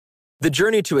The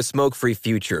journey to a smoke-free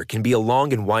future can be a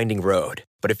long and winding road,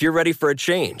 but if you're ready for a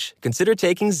change, consider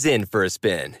taking Zyn for a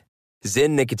spin. Zyn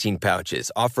nicotine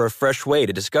pouches offer a fresh way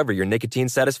to discover your nicotine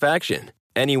satisfaction.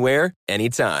 Anywhere,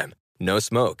 anytime. No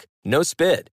smoke, no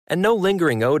spit, and no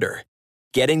lingering odor.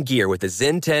 Get in gear with the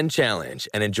Zyn 10 Challenge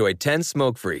and enjoy 10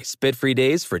 smoke-free, spit-free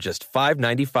days for just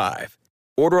 $5.95.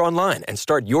 Order online and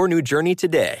start your new journey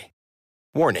today.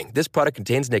 Warning, this product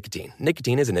contains nicotine.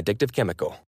 Nicotine is an addictive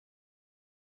chemical.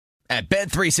 At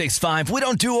Bet365, we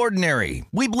don't do ordinary.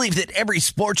 We believe that every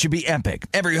sport should be epic.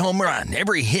 Every home run,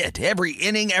 every hit, every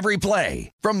inning, every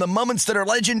play. From the moments that are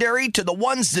legendary to the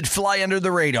ones that fly under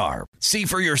the radar. See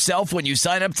for yourself when you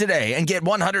sign up today and get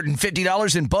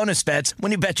 $150 in bonus bets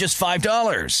when you bet just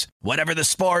 $5. Whatever the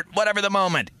sport, whatever the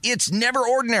moment, it's never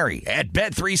ordinary at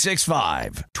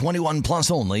Bet365. 21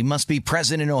 plus only. Must be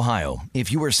present in Ohio.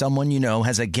 If you or someone you know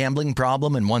has a gambling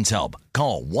problem and wants help,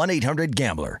 call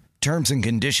 1-800-GAMBLER. Terms and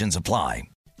conditions apply.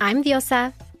 I'm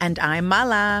Diosa. And I'm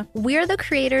Mala. We're the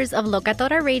creators of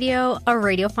Locatora Radio, a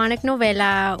radiophonic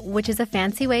novela, which is a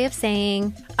fancy way of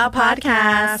saying a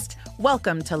podcast.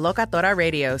 Welcome to Locatora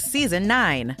Radio Season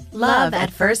 9. Love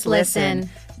at First Listen.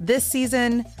 This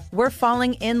season, we're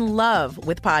falling in love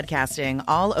with podcasting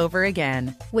all over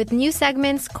again. With new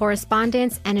segments,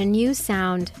 correspondence, and a new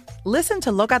sound. Listen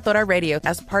to Locatora Radio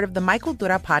as part of the My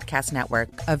Cultura Podcast Network.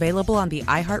 Available on the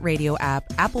iHeartRadio app,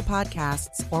 Apple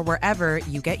Podcasts, or wherever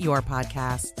you get your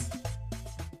podcasts.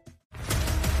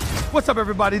 What's up,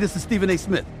 everybody? This is Stephen A.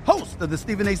 Smith, host of the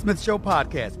Stephen A. Smith Show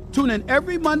podcast. Tune in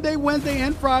every Monday, Wednesday,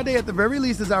 and Friday at the very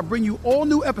least as I bring you all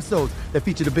new episodes that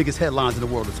feature the biggest headlines in the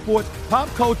world of sports, pop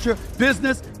culture,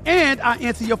 business, and I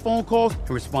answer your phone calls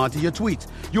and respond to your tweets.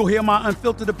 You'll hear my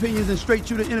unfiltered opinions and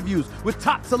straight-shooter interviews with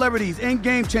top celebrities and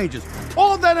game changers.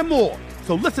 All that and more.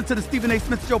 So listen to the Stephen A.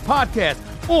 Smith Show podcast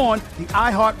on the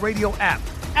iHeartRadio app,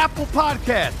 Apple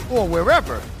Podcasts, or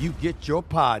wherever you get your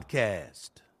podcast.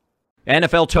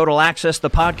 NFL Total Access, the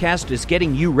podcast, is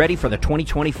getting you ready for the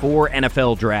 2024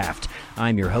 NFL Draft.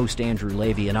 I'm your host, Andrew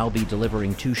Levy, and I'll be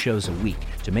delivering 2 shows a week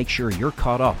to make sure you're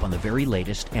caught up on the very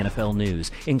latest NFL news,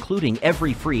 including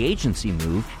every free agency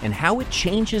move and how it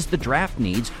changes the draft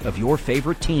needs of your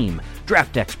favorite team.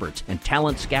 Draft experts and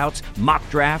talent scouts, mock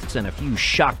drafts, and a few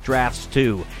shock drafts,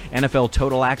 too. NFL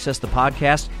Total Access, the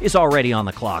podcast, is already on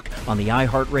the clock on the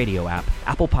iHeartRadio app,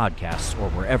 Apple Podcasts, or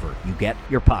wherever you get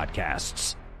your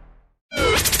podcasts.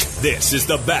 This is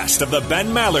the best of the Ben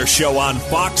Maller Show on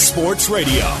Fox Sports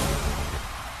Radio.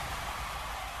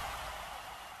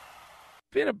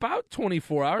 Been about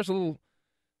 24 hours, a little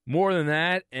more than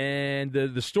that, and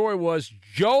the story was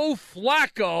Joe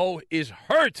Flacco is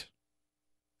hurt.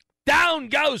 Down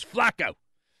goes Flacco.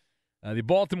 The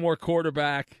Baltimore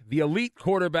quarterback, the elite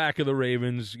quarterback of the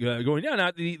Ravens, going down.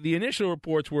 Now, the initial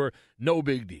reports were no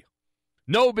big deal.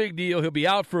 No big deal. He'll be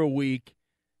out for a week.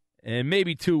 And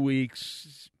maybe 2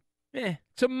 weeks.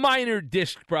 It's a minor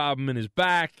disc problem in his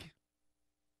back.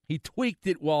 He tweaked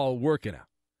it while working out,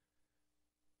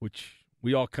 which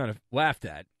we all kind of laughed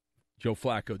at. Joe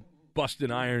Flacco busting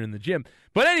iron in the gym.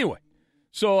 But anyway,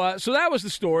 so that was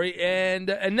the story. And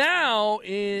now,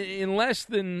 in less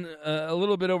than a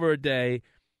little bit over a day,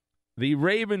 the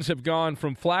Ravens have gone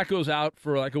from Flacco's out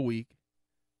for like a week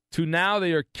to now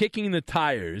they are kicking the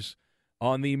tires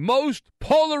on the most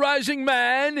polarizing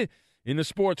man in the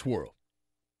sports world.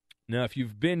 Now, if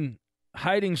you've been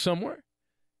hiding somewhere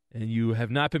and you have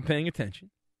not been paying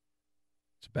attention,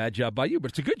 it's a bad job by you,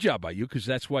 but it's a good job by you because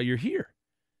that's why you're here.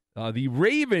 The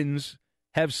Ravens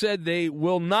have said they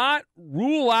will not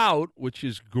rule out, which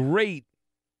is great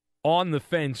on the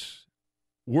fence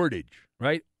wordage,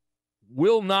 right?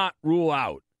 Will not rule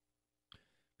out.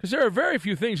 Because there are very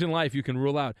few things in life you can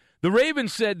rule out. The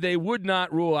Ravens said they would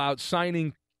not rule out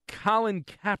signing Colin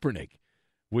Kaepernick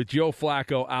with Joe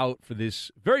Flacco out for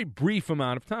this very brief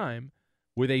amount of time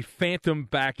with a phantom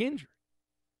back injury.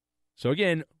 So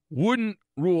again, wouldn't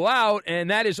rule out, and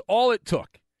that is all it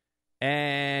took.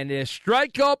 And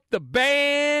strike up the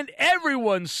band,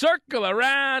 everyone circle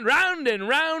around, round and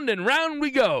round and round we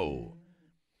go.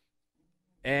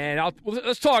 And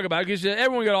let's talk about it because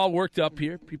everyone got all worked up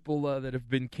here. People that have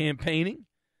been campaigning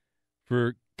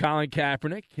for Colin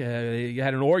Kaepernick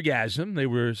had an orgasm. They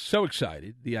were so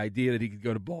excited, the idea that he could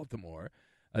go to Baltimore.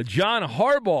 John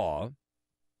Harbaugh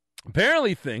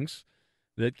apparently thinks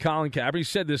that Colin Kaepernick, he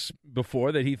said this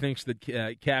before, that he thinks that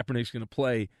Kaepernick's going to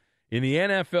play in the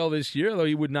NFL this year, although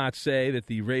he would not say that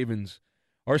the Ravens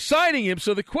are signing him.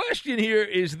 So the question here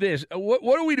is this.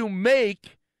 What do we do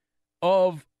make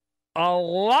of a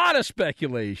lot of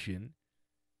speculation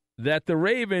that the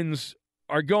Ravens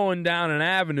are going down an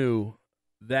avenue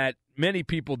that many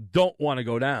people don't want to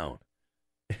go down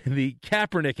the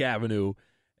Kaepernick Avenue,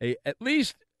 at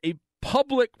least a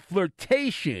public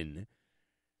flirtation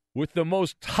with the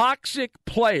most toxic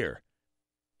player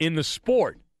in the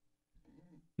sport.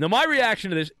 Now, my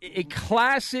reaction to this, a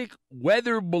classic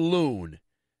weather balloon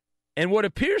and what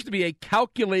appears to be a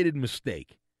calculated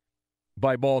mistake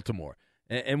by Baltimore.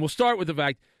 And we'll start with the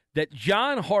fact that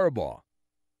John Harbaugh,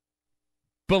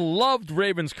 beloved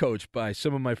Ravens coach by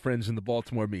some of my friends in the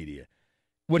Baltimore media,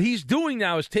 what he's doing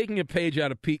now is taking a page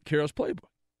out of Pete Carroll's playbook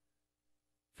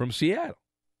from Seattle.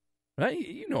 Right?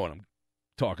 You know what I'm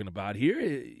talking about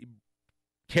here.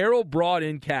 Carroll brought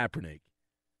in Kaepernick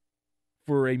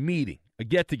for a meeting, a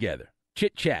get-together,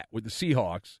 chit-chat with the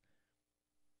Seahawks,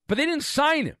 but they didn't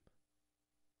sign him.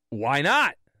 Why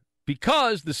not?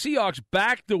 Because the Seahawks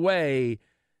backed away.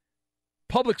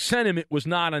 Public sentiment was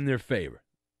not in their favor.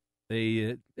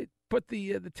 They put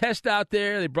the test out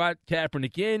there. They brought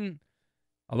Kaepernick in,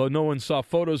 although no one saw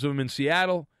photos of him in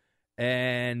Seattle.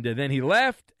 And then he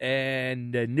left,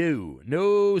 and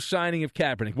no signing of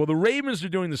Kaepernick. Well, the Ravens are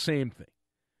doing the same thing.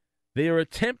 They are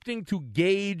attempting to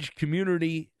gauge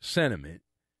community sentiment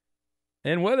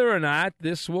and whether or not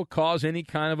this will cause any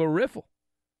kind of a riffle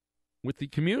with the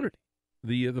community,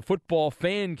 the football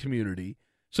fan community.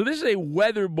 So this is a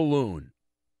weather balloon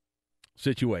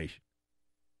situation.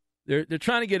 They're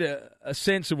trying to get a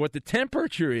sense of what the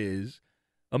temperature is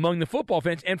among the football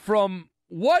fans. And from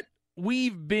what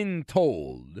we've been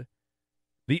told,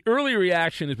 the early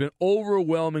reaction has been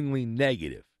overwhelmingly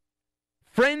negative.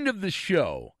 Friend of the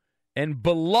show and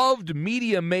beloved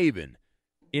media maven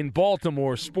in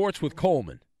Baltimore, Sports with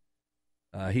Coleman.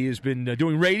 He has been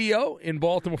doing radio in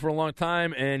Baltimore for a long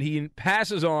time, and he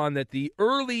passes on that the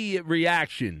early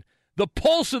reaction, the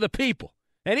pulse of the people,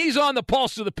 and he's on the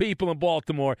pulse of the people in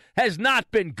Baltimore, has not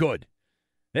been good.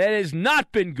 That has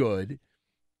not been good,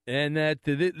 and that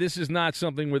this is not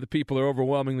something where the people are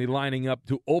overwhelmingly lining up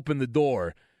to open the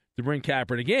door to bring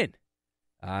Kaepernick in.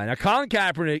 Now, Colin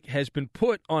Kaepernick has been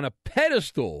put on a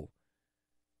pedestal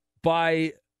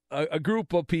by a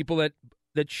group of people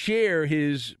that share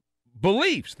his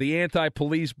beliefs, the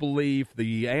anti-police belief,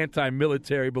 the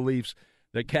anti-military beliefs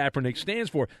that Kaepernick stands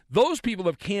for. Those people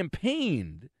have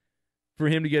campaigned for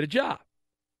him to get a job.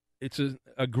 It's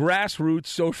a grassroots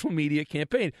social media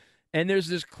campaign. And there's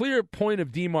this clear point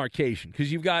of demarcation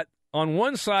because you've got on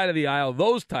one side of the aisle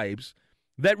those types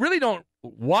that really don't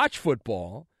watch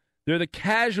football. They're the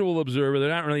casual observer. They're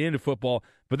not really into football,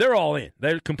 but they're all in.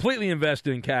 They're completely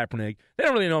invested in Kaepernick. They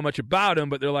don't really know much about him,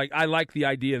 but they're like, I like the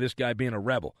idea of this guy being a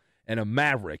rebel and a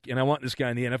maverick, and I want this guy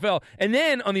in the NFL. And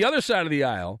then on the other side of the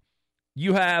aisle,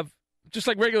 you have just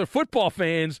like regular football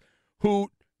fans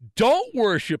who don't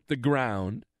worship the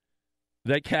ground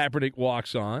that Kaepernick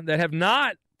walks on, that have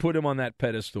not put him on that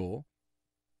pedestal.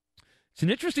 It's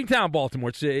an interesting town,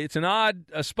 Baltimore. It's an odd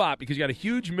spot because you got a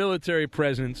huge military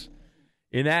presence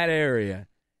in that area,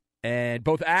 and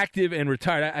both active and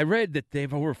retired. I read that they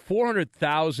have over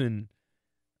 400,000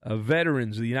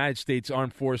 veterans of the United States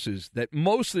Armed Forces that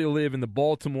mostly live in the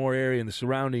Baltimore area and the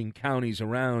surrounding counties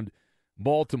around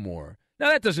Baltimore. Now,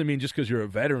 that doesn't mean just because you're a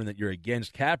veteran that you're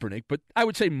against Kaepernick, but I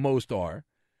would say most are.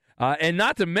 And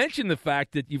not to mention the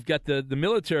fact that you've got the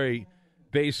military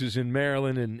bases in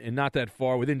Maryland and not that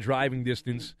far within driving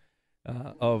distance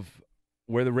of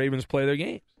where the Ravens play their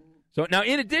games. So now,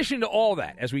 in addition to all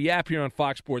that, as we yap here on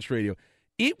Fox Sports Radio,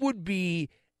 it would be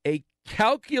a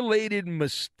calculated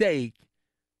mistake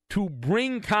to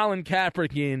bring Colin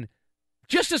Kaepernick in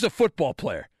just as a football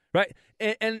player, right?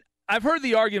 And I've heard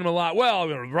the argument a lot, well,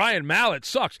 Ryan Mallett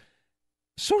sucks.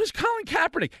 So does Colin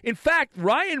Kaepernick. In fact,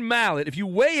 Ryan Mallett, if you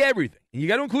weigh everything, and you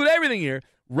got to include everything here,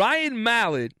 Ryan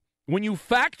Mallett, when you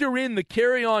factor in the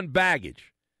carry-on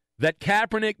baggage that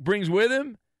Kaepernick brings with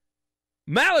him,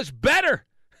 Mallett's better.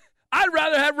 I'd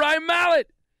rather have Ryan Mallett.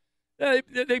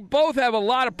 They both have a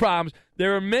lot of problems.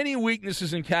 There are many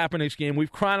weaknesses in Kaepernick's game.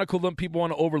 We've chronicled them. People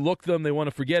want to overlook them. They want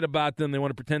to forget about them. They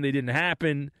want to pretend they didn't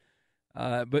happen.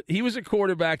 But he was a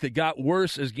quarterback that got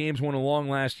worse as games went along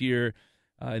last year.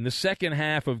 In the second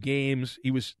half of games, he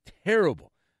was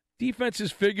terrible.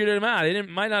 Defenses figured him out. They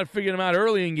might not have figured him out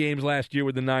early in games last year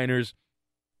with the Niners,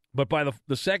 but by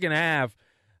the second half,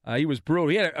 he was brutal.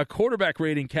 He had a quarterback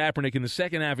rating, Kaepernick, in the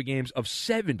second half of games of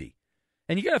 70.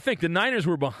 And you got to think, the Niners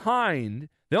were behind.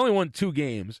 They only won 2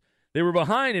 games. They were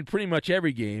behind in pretty much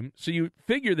every game, so you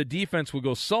figure the defense will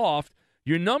go soft.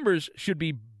 Your numbers should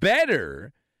be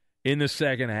better in the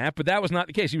second half, but that was not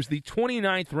the case. He was the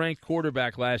 29th ranked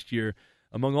quarterback last year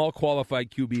among all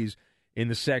qualified QBs in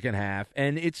the second half.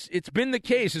 And it's been the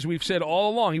case, as we've said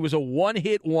all along. He was a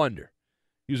one-hit wonder.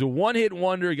 He was a one-hit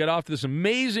wonder. He got off to this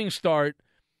amazing start,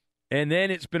 and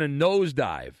then it's been a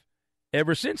nosedive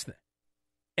ever since then.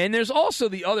 And there's also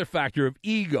the other factor of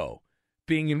ego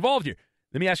being involved here.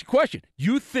 Let me ask you a question.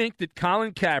 You think that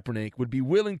Colin Kaepernick would be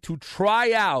willing to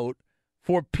try out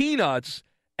for peanuts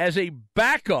as a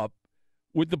backup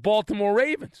with the Baltimore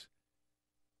Ravens?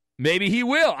 Maybe he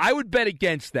will. I would bet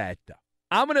against that, though.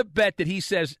 I'm going to bet that he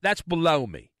says, that's below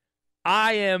me.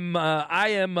 I am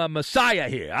a messiah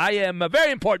here. I am a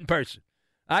very important person.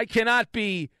 I cannot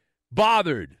be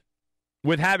bothered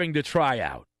with having to try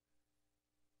out.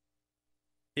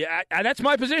 Yeah, that's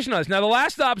my position on this. Now, the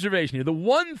last observation here, the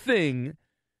one thing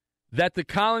that the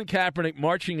Colin Kaepernick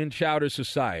Marching in Chowder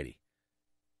Society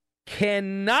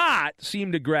cannot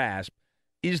seem to grasp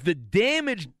is the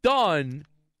damage done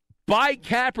by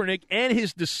Kaepernick and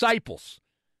his disciples,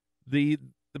 the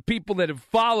people that have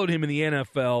followed him in the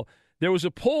NFL. There was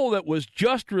a poll that was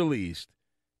just released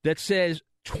that says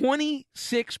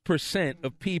 26%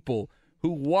 of people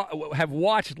who have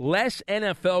watched less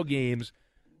NFL games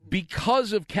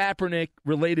because of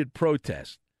Kaepernick-related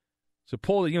protests. It's a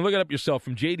poll, you can look it up yourself,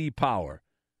 from J.D. Power.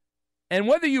 And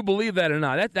whether you believe that or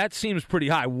not, that seems pretty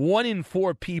high. 1 in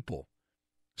 4 people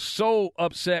so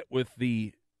upset with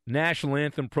the national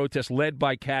anthem protest led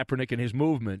by Kaepernick and his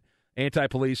movement,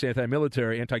 anti-police,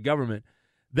 anti-military, anti-government,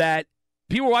 that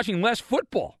people are watching less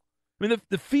football. I mean,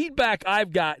 the feedback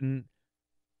I've gotten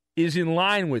is in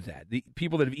line with that. The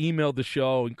people that have emailed the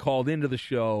show and called into the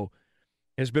show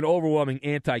has been overwhelming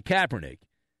anti-Kaepernick.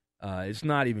 It's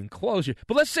not even close here.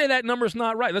 But let's say that number's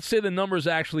not right. Let's say the number's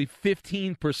actually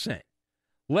 15%.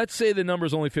 Let's say the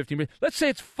number's only 15%. Let's say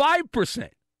it's 5%.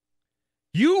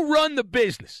 You run the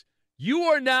business. You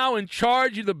are now in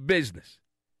charge of the business.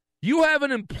 You have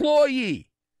an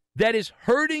employee that is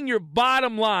hurting your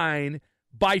bottom line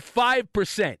by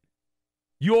 5%.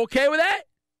 You okay with that?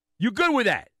 You good with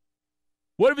that?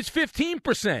 What if it's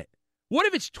 15%? What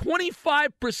if it's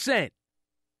 25%?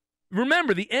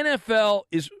 Remember, the NFL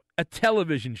is a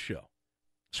television show.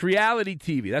 It's reality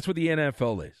TV. That's what the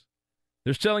NFL is.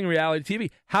 They're selling reality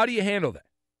TV. How do you handle that?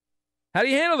 How do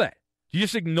you handle that? Do you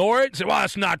just ignore it and say, well,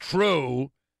 that's not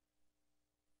true?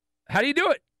 How do you do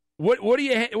it? What do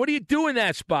you do in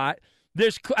that spot?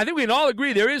 I think we can all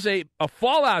agree there is a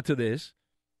fallout to this.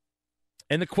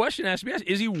 And the question has to be asked,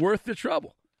 is he worth the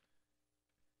trouble?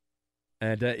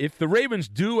 And if the Ravens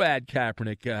do add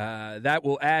Kaepernick, that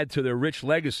will add to their rich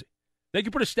legacy. They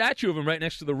could put a statue of him right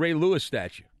next to the Ray Lewis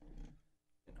statue.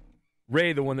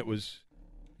 Ray, the one that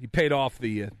he paid off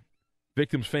the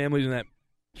victims' families in that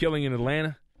killing in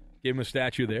Atlanta, gave him a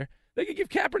statue there. They could give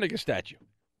Kaepernick a statue.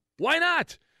 Why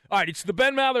not? All right, it's the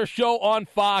Ben Maller Show on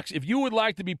Fox. If you would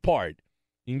like to be part,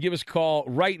 you can give us a call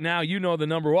right now. You know the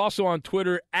number. We're also on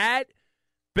Twitter at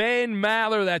Ben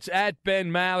Maller. That's at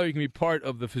Ben Maller. You can be part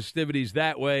of the festivities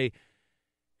that way.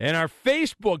 And our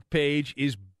Facebook page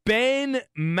is Ben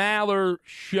Maller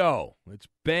Show. It's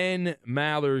Ben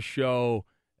Maller Show,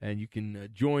 and you can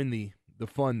join the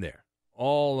fun there.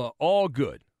 All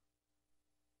good.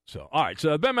 So, all right,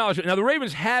 so Ben Maller Show. Now, the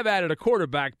Ravens have added a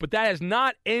quarterback, but that has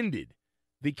not ended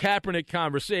the Kaepernick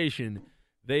conversation.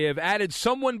 They have added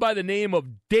someone by the name of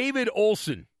David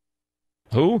Olson.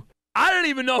 Who? I don't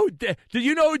even know. Do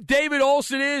you know who David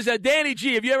Olson is? Danny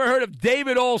G, have you ever heard of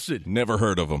David Olson? Never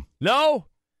heard of him. No?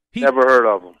 Never heard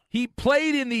of him. He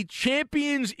played in the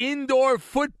Champions Indoor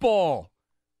Football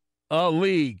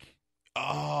League.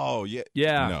 Oh, yeah.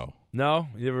 Yeah. No. No?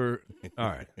 You ever? All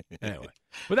right. Anyway.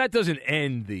 But that doesn't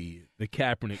end the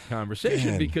Kaepernick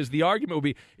conversation, because the argument will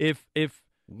be if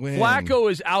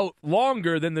Flacco is out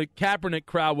longer, then the Kaepernick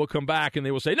crowd will come back and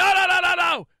they will say,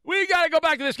 no. We got to go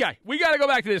back to this guy.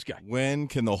 When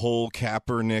can the whole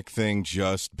Kaepernick thing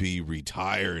just be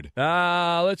retired?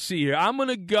 Let's see here. I'm going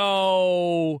to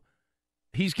go,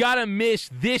 he's got to miss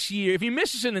this year. If he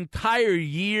misses an entire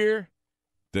year,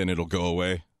 then it'll go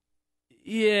away.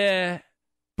 Yeah.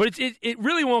 But it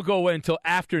really won't go away until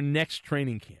after next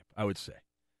training camp, I would say.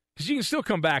 Because you can still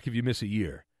come back if you miss a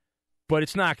year. But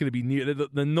it's not going to be near.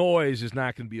 The noise is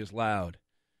not going to be as loud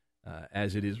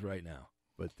as it is right now.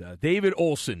 But David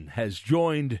Olson has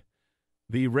joined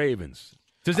the Ravens.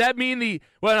 Does that mean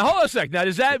well, hold on a sec. Now,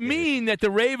 does that mean that the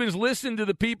Ravens listened to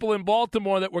the people in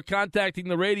Baltimore that were contacting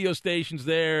the radio stations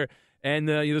there and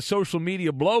the social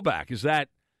media blowback? Is that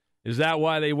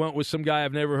why they went with some guy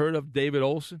I've never heard of, David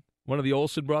Olson? One of the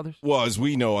Olsen brothers? Well, as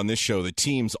we know on this show, the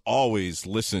teams always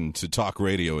listen to talk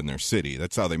radio in their city.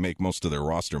 That's how they make most of their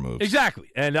roster moves. Exactly.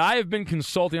 And I have been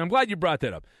consulting. I'm glad you brought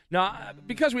that up. Now,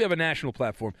 because we have a national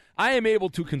platform, I am able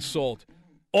to consult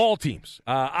all teams.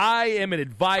 I am an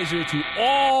advisor to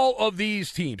all of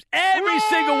these teams. Every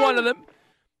single one of them.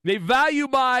 They value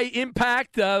my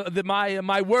impact,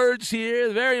 my words here.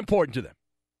 They're very important to them.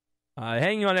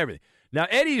 Hanging on everything. Now,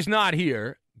 Eddie's not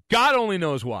here. God only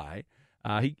knows why.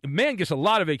 Man gets a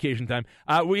lot of vacation time.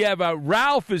 We have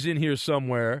Ralph is in here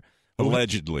somewhere.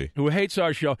 Allegedly. Who hates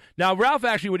our show. Now, Ralph,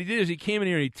 actually, what he did is he came in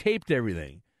here and he taped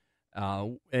everything.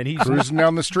 And he's cruising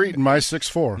down the street in my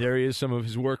 6'4". There he is, some of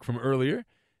his work from earlier.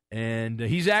 And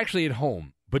he's actually at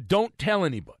home. But don't tell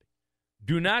anybody.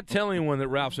 Do not tell anyone that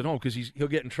Ralph's at home because he'll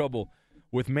get in trouble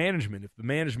with management if the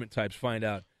management types find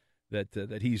out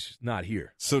that he's not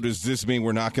here. So does this mean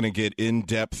we're not going to get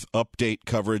in-depth update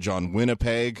coverage on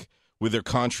Winnipeg with their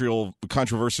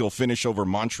controversial finish over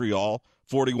Montreal,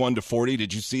 41-40?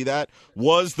 Did you see that?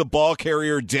 Was the ball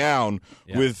carrier down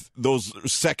with those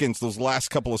last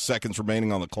couple of seconds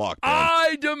remaining on the clock? Ben?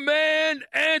 I demand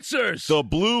answers. The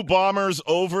Blue Bombers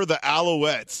over the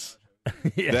Alouettes.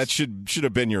 Yes. That should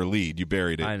have been your lead. You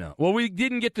buried it. I know. Well, we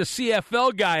didn't get the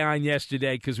CFL guy on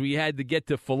yesterday because we had to get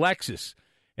to Philexis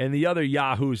and the other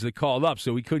yahoos that called up,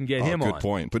 so we couldn't get him on. Good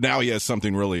point. But now he has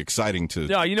something really exciting to...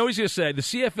 No, you know what he's going to say? The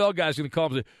CFL guy's going to call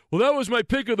up and say, well, that was my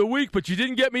pick of the week, but you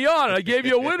didn't get me on. I gave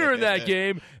you a winner in that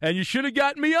game, and you should have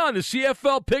gotten me on. The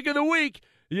CFL pick of the week.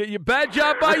 You bad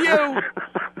job by you.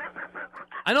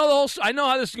 I know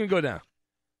how this is going to go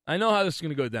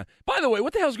down. By the way,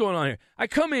 what the hell's going on here? I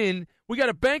come in, we got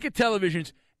a bank of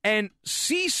televisions, and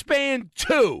C-SPAN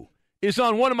 2 is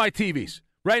on one of my TVs.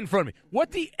 Right in front of me.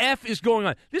 What the F is going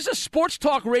on? This is a sports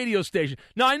talk radio station.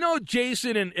 Now, I know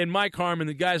Jason and Mike Harmon,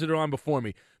 the guys that are on before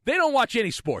me, they don't watch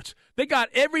any sports. They got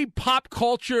every pop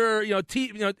culture,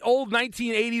 old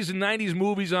 1980s and 90s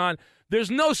movies on.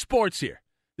 There's no sports here.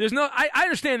 I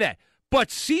understand that. But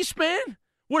C-SPAN?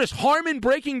 What is Harmon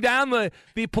breaking down the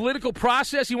political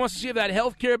process? He wants to see if that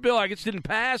health care bill, I guess, didn't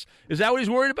pass. Is that what he's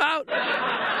worried about?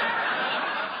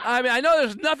 I mean, I know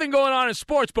there's nothing going on in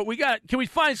sports, but can we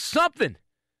find something?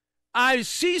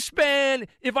 C-SPAN,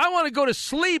 if I want to go to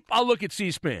sleep, I'll look at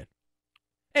C-SPAN.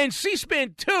 And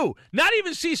C-SPAN 2, not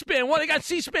even C-SPAN 1, they got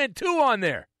C-SPAN 2 on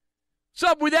there. What's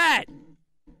up with that?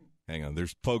 Hang on,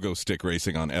 there's pogo stick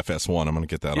racing on FS1. I'm going to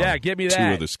get that on. Yeah, give me that.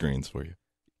 2 other screens for you.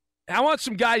 I want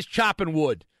some guys chopping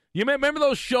wood. You remember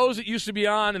those shows that used to be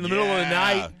on in the middle of the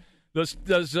night? Those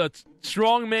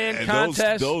strongman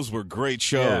contests? Those were great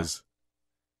shows.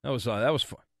 Yeah. That was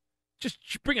fun.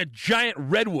 Just bring a giant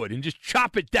redwood and just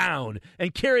chop it down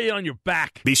and carry it on your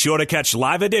back. Be sure to catch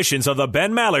live editions of the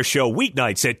Ben Maller Show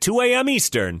weeknights at 2 a.m.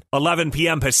 Eastern, 11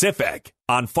 p.m. Pacific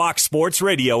on Fox Sports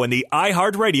Radio and the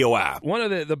iHeartRadio app. One of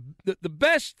the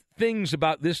best things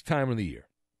about this time of the year,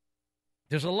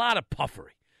 there's a lot of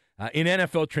puffery in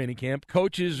NFL training camp.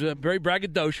 Coaches very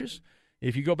braggadocious.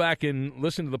 If you go back and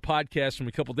listen to the podcast from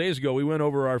a couple days ago, we went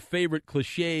over our favorite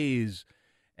cliches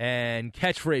and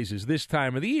catchphrases this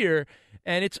time of the year,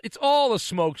 and it's all a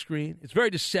smokescreen. It's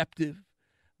very deceptive.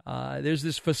 There's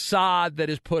this facade that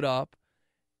is put up,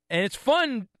 and it's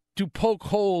fun to poke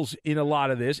holes in a lot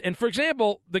of this. And, for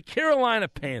example, the Carolina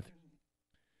Panthers,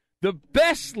 the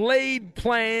best laid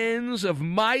plans of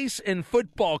mice and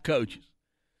football coaches.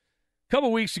 A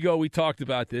couple weeks ago, we talked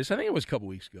about this. I think it was a couple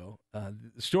weeks ago. The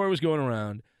story was going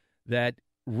around that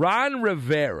Ron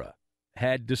Rivera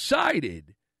had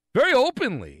decided very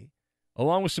openly,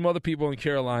 along with some other people in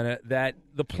Carolina, that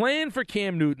the plan for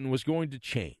Cam Newton was going to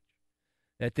change,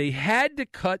 that they had to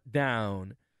cut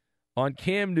down on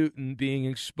Cam Newton being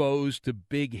exposed to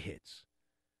big hits.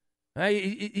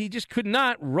 He just could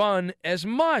not run as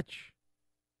much.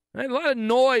 A lot of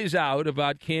noise out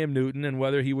about Cam Newton and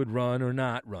whether he would run or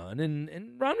not run, and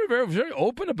Ron Rivera was very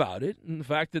open about it, and the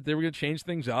fact that they were going to change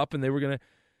things up and they were going to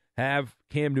have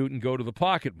Cam Newton go to the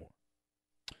pocket more.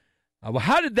 Well,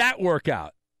 how did that work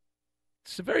out?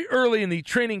 It's very early in the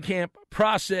training camp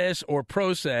process,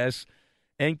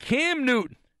 and Cam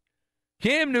Newton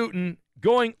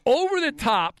going over the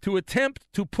top to attempt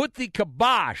to put the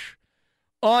kibosh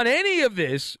on any of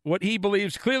this, what he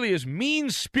believes clearly is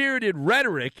mean-spirited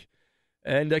rhetoric,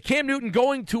 and Cam Newton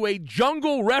going to a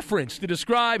Jungle reference to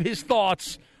describe his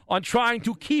thoughts on trying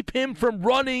to keep him from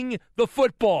running the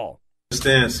football.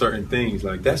 Understand certain things,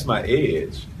 like that's my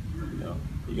edge.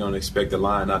 You don't expect a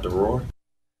lion not to roar?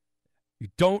 You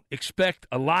don't expect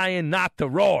a lion not to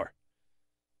roar.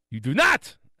 You do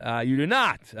not. You do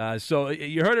not. So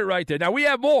you heard it right there. Now, we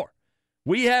have more.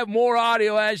 We have more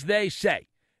audio, as they say.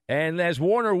 And as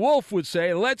Warner Wolf would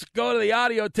say, let's go to the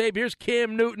audio tape. Here's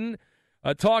Cam Newton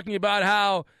talking about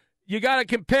how you got to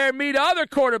compare me to other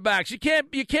quarterbacks.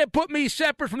 You can't put me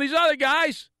separate from these other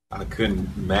guys. I couldn't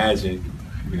imagine,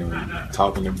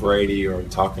 talking to Brady or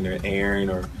talking to Aaron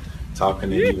or talking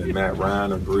to even Matt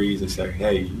Ryan or Breeze and say,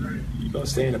 hey, you going to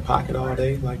stay in the pocket all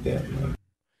day like that?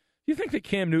 You think that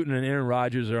Cam Newton and Aaron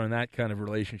Rodgers are in that kind of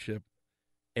relationship?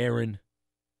 Aaron.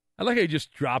 I like how he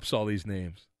just drops all these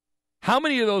names. How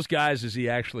many of those guys is he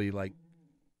actually, like,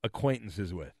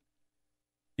 acquaintances with?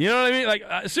 You know what I mean?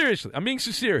 Like, seriously, I'm being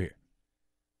sincere here.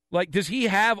 Like, does he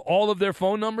have all of their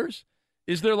phone numbers?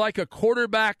 Is there like a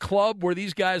quarterback club where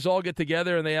these guys all get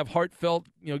together and they have heartfelt,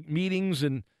 meetings,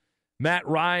 and Matt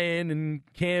Ryan and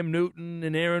Cam Newton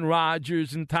and Aaron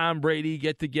Rodgers and Tom Brady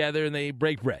get together and they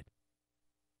break bread?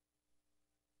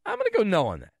 I'm going to go no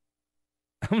on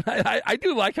that. I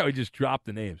do like how he just dropped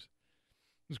the names.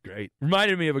 It was great.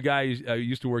 Reminded me of a guy who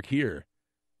used to work here,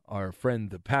 our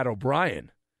friend Pat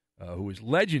O'Brien, who was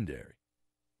legendary.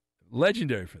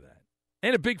 Legendary for that.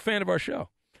 And a big fan of our show.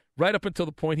 Right up until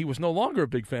the point he was no longer a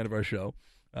big fan of our show.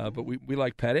 But we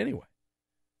like Pat anyway.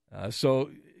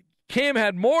 So Cam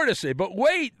had more to say. But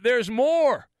wait, there's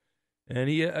more. And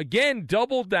he, again,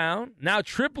 doubled down, now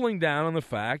tripling down on the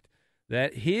fact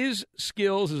that his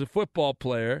skills as a football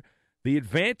player, the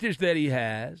advantage that he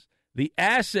has, the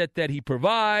asset that he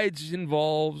provides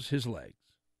involves his legs.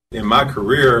 In my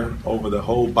career, over the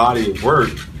whole body of work,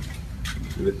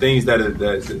 the things that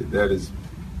is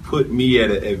put me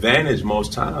at an advantage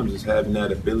most times is having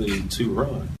that ability to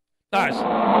run. All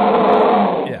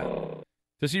right. Yeah.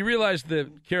 Does he realize the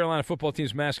Carolina football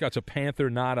team's mascot's a panther,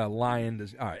 not a lion?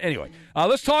 All right. Anyway,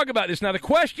 let's talk about this. Now, the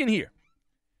question here,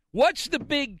 what's the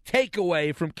big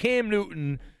takeaway from Cam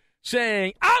Newton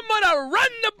saying, I'm going to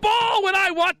run the ball when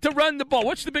I want to run the ball?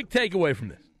 What's the big takeaway from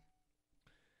this?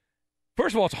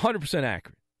 First of all, it's 100%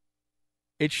 accurate.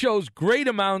 It shows great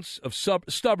amounts of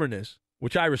stubbornness,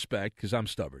 which I respect because I'm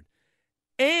stubborn.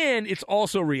 And it's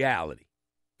also reality.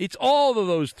 It's all of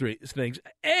those three things.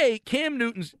 Cam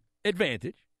Newton's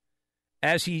advantage,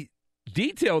 as he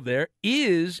detailed there,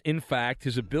 is, in fact,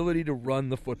 his ability to run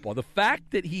the football. The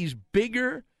fact that he's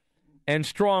bigger and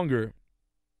stronger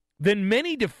than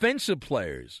many defensive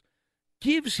players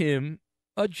gives him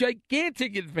a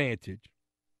gigantic advantage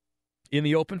in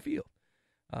the open field.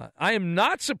 I am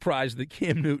not surprised that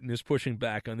Cam Newton is pushing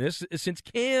back on this, since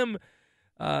Cam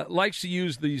likes to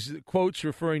use these quotes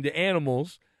referring to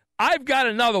animals. I've got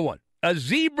another one. A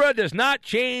zebra does not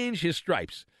change his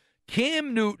stripes.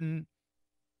 Cam Newton,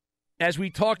 as we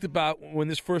talked about when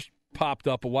this first popped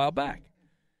up a while back,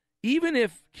 even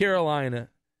if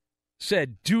Carolina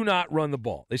said, do not run the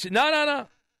ball, they said, no.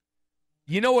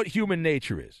 You know what human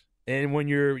nature is. And when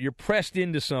you're pressed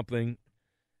into something,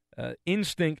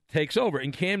 instinct takes over.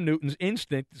 And Cam Newton's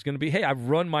instinct is going to be, hey, I've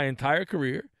run my entire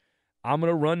career. I'm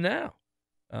going to run now.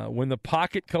 When the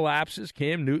pocket collapses,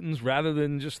 Cam Newton's, rather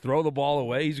than just throw the ball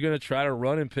away, he's going to try to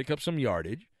run and pick up some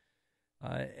yardage.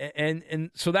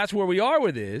 And so that's where we are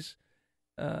with this.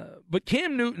 But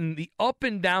Cam Newton, the up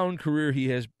and down career he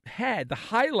has had, the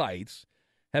highlights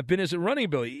have been his running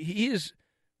ability. He is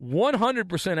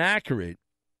 100% accurate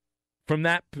from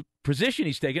that position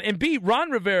he's taken. And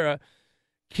Ron Rivera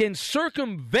can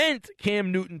circumvent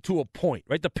Cam Newton to a point,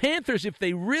 right? The Panthers, if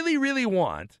they really, really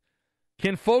want,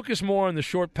 can focus more on the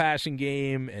short passing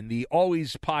game and the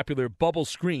always popular bubble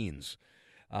screens,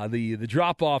 the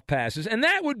drop-off passes. And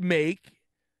that would make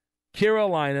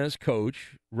Carolina's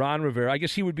coach, Ron Rivera, I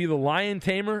guess he would be the lion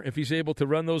tamer if he's able to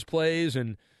run those plays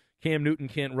and Cam Newton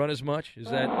can't run as much. Is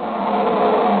that?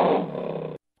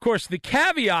 Of course, the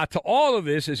caveat to all of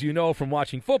this, as you know from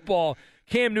watching football,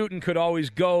 Cam Newton could always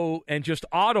go and just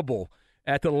audible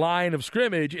at the line of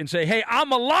scrimmage and say, hey,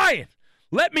 I'm a lion.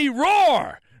 Let me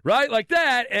roar, right? Like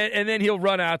that. And then he'll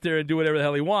run out there and do whatever the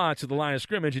hell he wants at the line of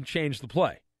scrimmage and change the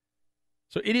play.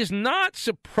 So it is not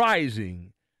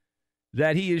surprising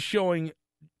that he is showing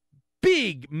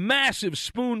big, massive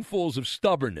spoonfuls of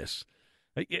stubbornness.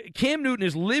 Cam Newton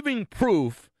is living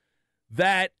proof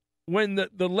that when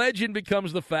the legend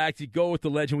becomes the fact, you go with the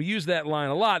legend. We use that line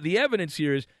a lot. The evidence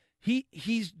here is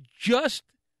he's just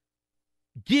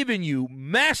given you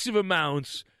massive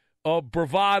amounts of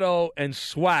bravado and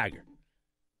swagger.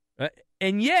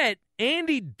 And yet,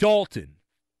 Andy Dalton,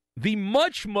 the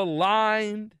much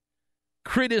maligned,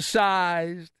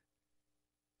 criticized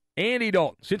Andy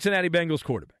Dalton, Cincinnati Bengals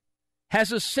quarterback,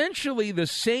 has essentially the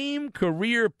same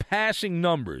career passing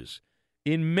numbers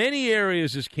in many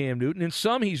areas as Cam Newton. In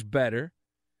some, he's better.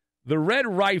 The Red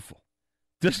Rifle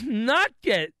does not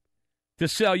get to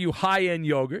sell you high-end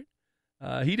yogurt.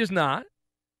 He does not.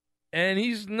 And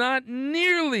he's not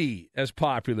nearly as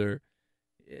popular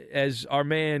as our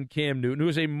man Cam Newton, who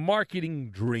is a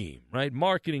marketing dream, right?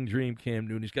 Marketing dream Cam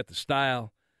Newton. He's got the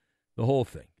style, the whole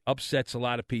thing. Upsets a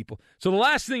lot of people. So the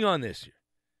last thing on this here,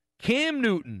 Cam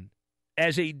Newton,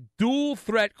 as a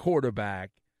dual-threat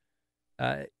quarterback,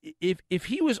 if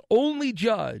he was only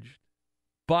judged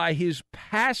by his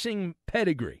passing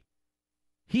pedigree,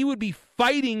 he would be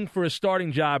fighting for a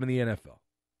starting job in the NFL.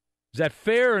 Is that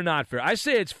fair or not fair? I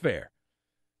say it's fair.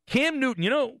 Cam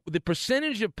Newton, the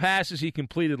percentage of passes he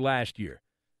completed last year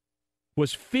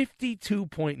was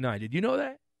 52.9. Did you know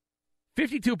that?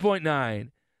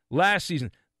 52.9 last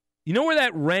season. You know where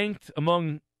that ranked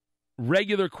among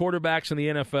regular quarterbacks in the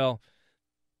NFL?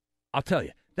 I'll tell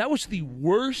you. That was the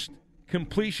worst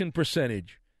completion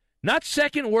percentage. Not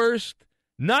second worst,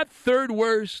 not third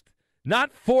worst,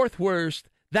 not fourth worst.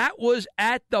 That was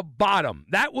at the bottom.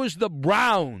 That was the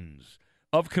Browns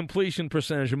of completion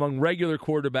percentage among regular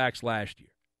quarterbacks last year.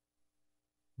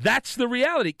 That's the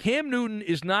reality. Cam Newton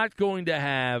is not going to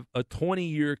have a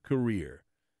 20-year career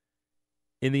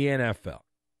in the NFL.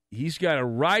 He's got to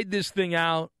ride this thing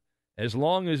out as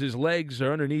long as his legs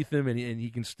are underneath him and he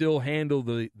can still handle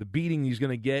the beating he's going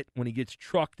to get when he gets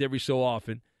trucked every so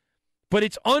often. But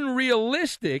it's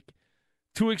unrealistic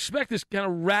to expect this kind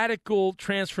of radical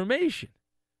transformation.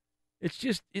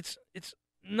 It's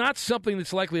not something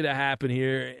that's likely to happen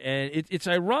here. And it's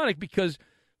ironic because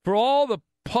for all the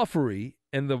puffery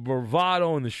and the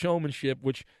bravado and the showmanship,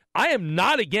 which I am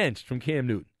not against from Cam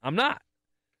Newton. I'm not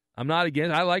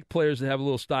against. I like players that have a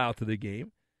little style to the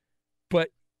game. But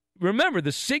remember,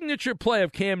 the signature play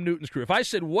of Cam Newton's career. If I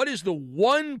said, what is the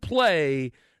one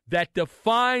play that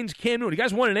defines Cam Newton? The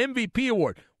guy's won an MVP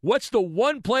award. What's the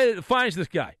one play that defines this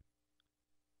guy?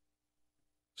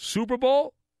 Super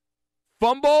Bowl,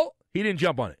 fumble, he didn't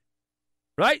jump on it.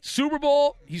 Right? Super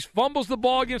Bowl, he fumbles the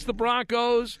ball against the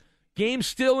Broncos, game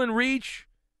still in reach,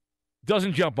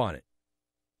 doesn't jump on it.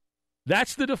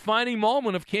 That's the defining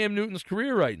moment of Cam Newton's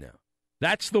career right now.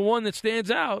 That's the one that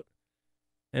stands out.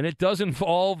 And it does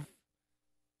involve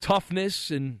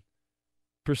toughness and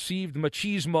perceived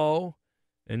machismo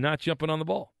and not jumping on the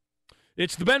ball.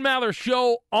 It's the Ben Maller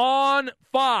Show on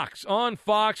Fox. And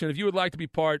if you would like to be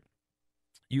part,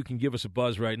 you can give us a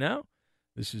buzz right now.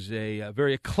 This is a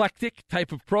very eclectic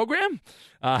type of program.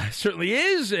 Certainly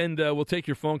is, and we'll take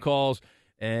your phone calls.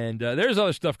 And there's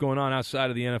other stuff going on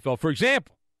outside of the NFL. For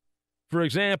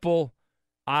example,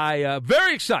 I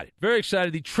very excited.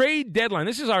 The trade deadline.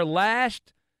 This is our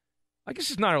last. I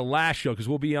guess it's not our last show because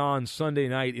we'll be on Sunday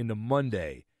night into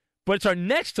Monday. But it's our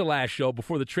next to last show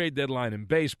before the trade deadline in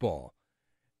baseball.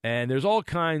 And there's all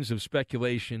kinds of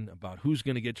speculation about who's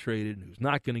going to get traded and who's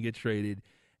not going to get traded.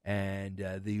 And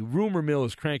the rumor mill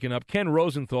is cranking up. Ken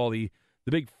Rosenthal, the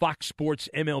big Fox Sports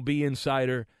MLB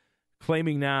insider,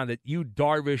 claiming now that Yu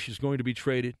Darvish is going to be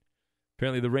traded.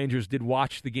 Apparently the Rangers did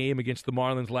watch the game against the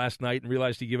Marlins last night and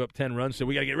realized he gave up 10 runs, so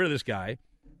we got to get rid of this guy.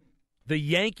 The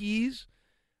Yankees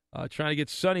trying to get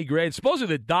Sonny Gray. And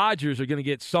supposedly the Dodgers are going to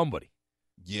get somebody.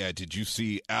 Yeah, did you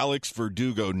see Alex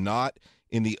Verdugo not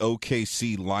in the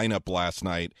OKC lineup last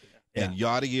night? Yeah. And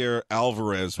Yadier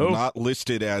Alvarez not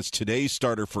listed as today's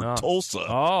starter for Tulsa.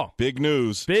 Oh. Big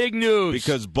news.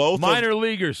 Because minor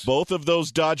leaguers. Both of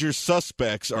those Dodgers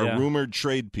suspects are rumored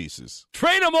trade pieces.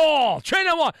 Trade them all.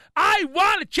 I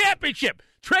want a championship.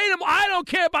 Trade them. I don't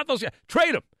care about those guys.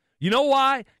 Trade them. You know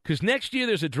why? Because next year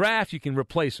there's a draft. You can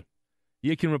replace them.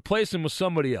 You can replace them with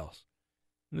somebody else.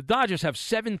 And the Dodgers have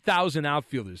 7,000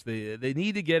 outfielders. They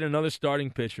need to get another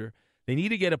starting pitcher. They need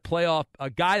to get a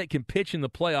guy that can pitch in the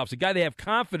playoffs, a guy they have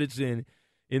confidence in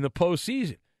the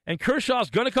postseason. And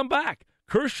Kershaw's going to come back.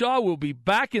 Kershaw will be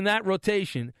back in that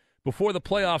rotation before the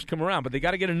playoffs come around. But they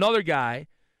got to get another guy.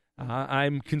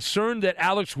 I'm concerned that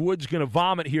Alex Wood's going to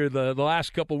vomit here the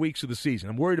last couple weeks of the season.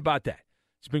 I'm worried about that.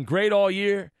 It's been great all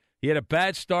year. He had a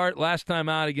bad start last time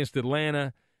out against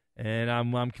Atlanta, and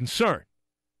I'm concerned.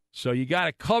 So you got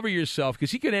to cover yourself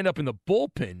because he could end up in the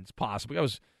bullpen. It's possible.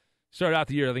 Started out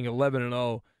the year, I think,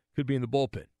 11-0. Could be in the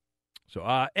bullpen.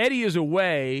 So Eddie is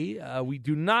away. We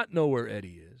do not know where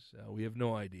Eddie is. We have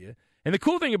no idea. And the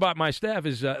cool thing about my staff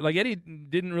is, Eddie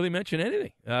didn't really mention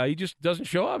anything. He just doesn't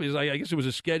show up. He's like, I guess it was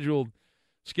a scheduled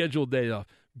day off.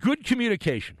 Good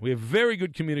communication. We have very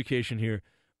good communication here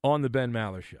on the Ben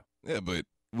Maller Show. Yeah, but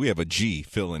we have a G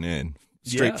filling in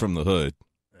straight from the hood.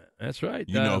 That's right.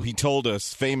 He told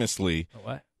us famously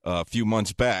a few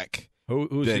months back.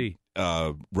 Who's he?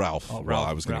 Ralph. Oh, Well,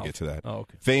 I was going to get to that. Oh,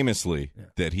 okay. Famously,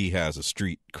 that he has a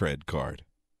street cred card.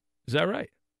 Is that right?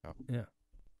 Oh. Yeah.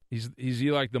 Is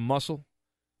he like the muscle?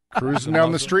 Cruising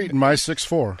down the street in my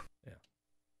 6'4". Yeah.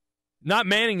 Not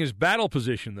manning his battle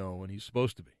position, though, when he's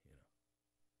supposed to be.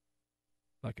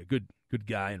 Like a good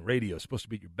guy in radio is supposed to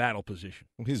be at your battle position.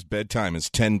 His bedtime is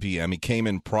 10 p.m. He came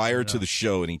in prior to the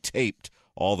show, and he taped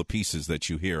all the pieces that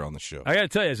you hear on the show. I got to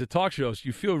tell you, as a talk show host,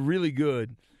 you feel really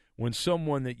good when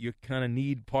someone that you kind of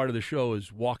need part of the show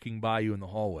is walking by you in the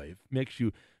hallway. It makes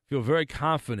you feel very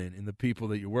confident in the people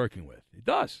that you're working with. It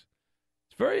does.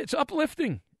 It's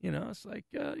uplifting. It's like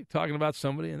you're talking about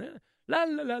somebody, and they're La,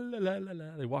 la, la, la, la, la,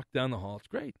 la. They walk down the hall. It's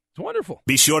great. It's wonderful.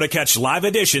 Be sure to catch live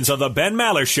editions of the Ben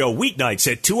Maller Show weeknights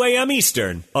at 2 a.m.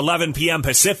 Eastern, 11 p.m.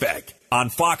 Pacific on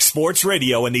Fox Sports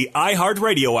Radio and the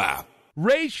iHeartRadio app.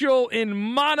 Rachel in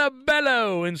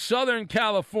Montebello in Southern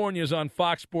California is on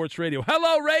Fox Sports Radio.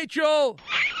 Hello, Rachel.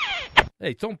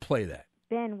 Hey, don't play that.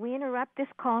 Ben, we interrupt this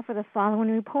call for the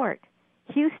following report.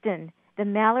 Houston, the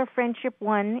Maller Friendship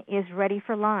 1 is ready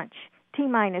for launch.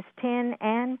 T-minus 10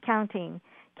 and counting.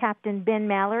 Captain Ben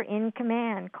Maller in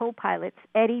command. Co-pilots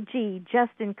Eddie G.,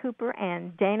 Justin Cooper,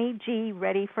 and Danny G.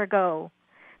 ready for go.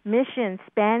 Mission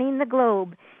spanning the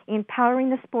globe, empowering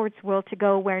the sports world to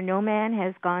go where no man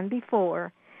has gone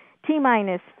before.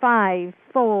 T-minus 5,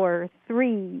 4,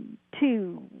 3,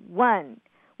 2, 1.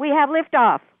 We have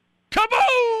liftoff.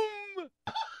 Kaboom!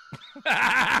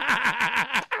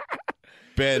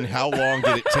 Ben, how long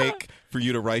did it take for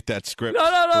you to write that script?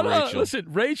 No. Rachel? Listen,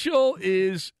 Rachel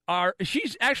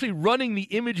she's actually running the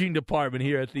imaging department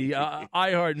here at the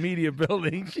iHeart Media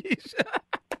building. She's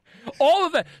all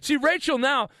of that. See, Rachel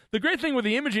now, the great thing with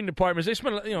the imaging department is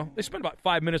they spend about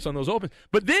 5 minutes on those opens.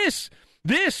 But this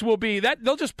will be that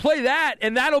they'll just play that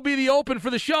and that'll be the open for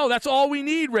the show. That's all we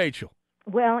need, Rachel.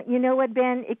 Well, you know what,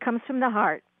 Ben? It comes from the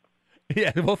heart.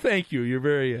 Yeah, well, thank you. You're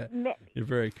very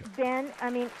kind. Ben, I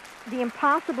mean, the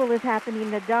impossible is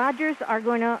happening. The Dodgers are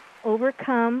going to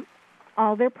overcome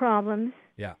all their problems.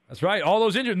 Yeah, that's right. All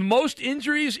those injuries. Most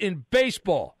injuries in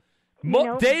baseball.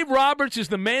 Dave Roberts is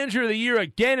the manager of the year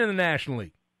again in the National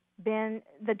League. Ben,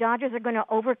 the Dodgers are going to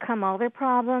overcome all their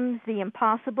problems. The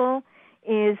impossible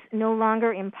is no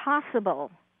longer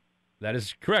impossible. That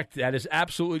is correct. That is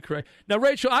absolutely correct. Now,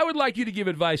 Rachel, I would like you to give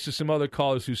advice to some other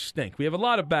callers who stink. We have a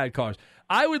lot of bad callers.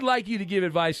 I would like you to give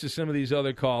advice to some of these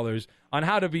other callers on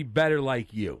how to be better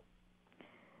like you.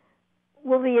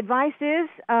 Well, the advice is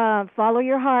follow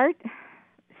your heart,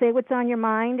 say what's on your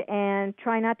mind, and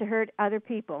try not to hurt other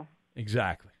people.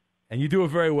 Exactly. And you do it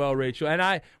very well, Rachel.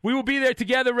 And we will be there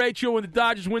together, Rachel, when the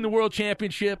Dodgers win the World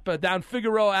Championship down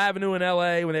Figueroa Avenue in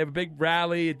L.A., when they have a big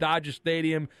rally at Dodger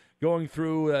Stadium going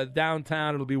through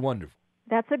downtown. It'll be wonderful.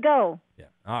 That's a go. Yeah.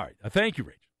 All right. Thank you,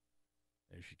 Rachel.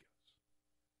 There she goes.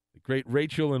 The great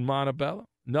Rachel in Montebello.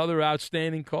 Another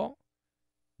outstanding call.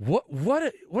 What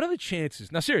are the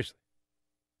chances? Now, seriously.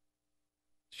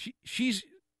 She's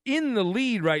in the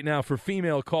lead right now for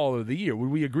Female Caller of the Year. Would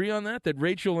we agree on that? That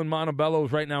Rachel in Montebello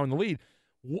is right now in the lead.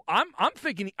 I'm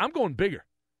thinking I'm going bigger.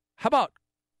 How about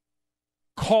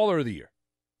Caller of the Year?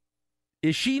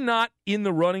 Is she not in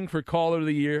the running for Caller of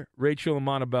the Year, Rachel in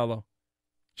Montebello?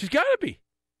 She's got to be.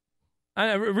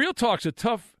 Real Talk's a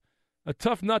tough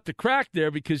nut to crack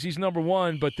there because he's number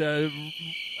one. But I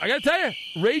got to tell you,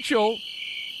 Rachel,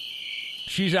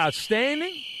 she's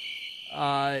outstanding,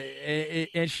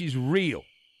 and she's real.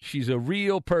 She's a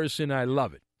real person. I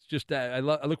love it. It's just I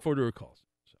look forward to her calls.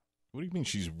 So. What do you mean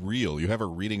she's real? You have her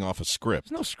reading off a script.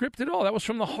 There's no script at all. That was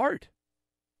from the heart.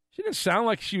 She didn't sound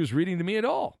like she was reading to me at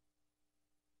all.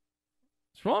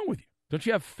 What's wrong with you? Don't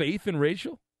you have faith in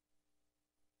Rachel?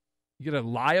 You going to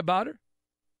lie about her?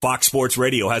 Fox Sports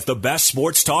Radio has the best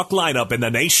sports talk lineup in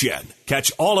the nation.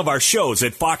 Catch all of our shows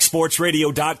at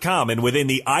foxsportsradio.com and within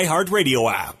the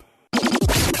iHeartRadio app.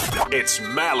 It's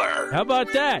Maller. How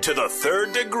about that? To the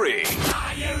third degree.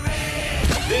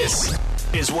 This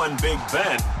is when Big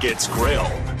Ben gets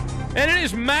grilled. And it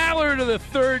is Maller to the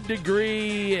third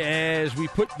degree as we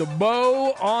put the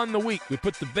bow on the week. We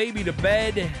put the baby to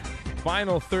bed.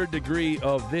 Final third degree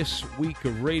of this week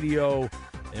of radio.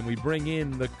 And we bring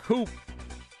in the Coop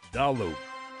Dalu.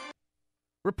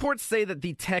 Reports say that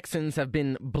the Texans have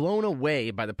been blown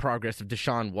away by the progress of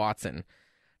Deshaun Watson.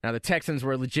 Now, the Texans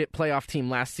were a legit playoff team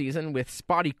last season with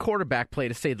spotty quarterback play,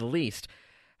 to say the least.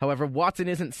 However, Watson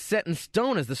isn't set in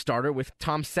stone as the starter, with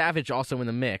Tom Savage also in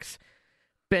the mix.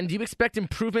 Ben, do you expect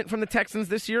improvement from the Texans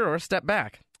this year or a step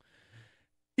back?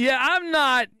 Yeah, I'm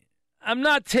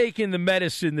not taking the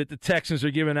medicine that the Texans are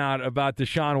giving out about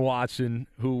Deshaun Watson,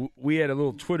 who we had a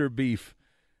little Twitter beef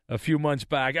a few months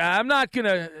back. I'm not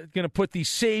gonna put the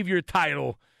savior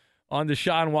title on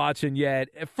Deshaun Watson yet.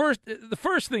 The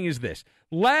first thing is this.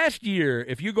 Last year,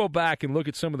 if you go back and look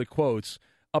at some of the quotes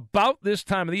about this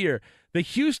time of the year, the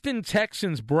Houston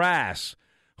Texans brass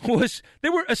they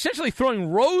were essentially throwing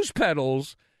rose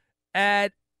petals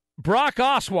at Brock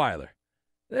Osweiler.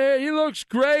 He looks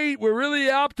great. We're really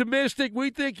optimistic. We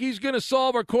think he's going to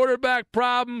solve our quarterback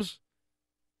problems.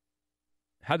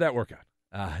 How'd that work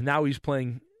out? Now he's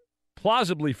playing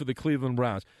plausibly for the Cleveland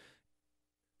Browns.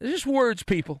 They're just words,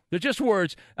 people. They're just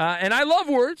words. And I love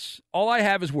words. All I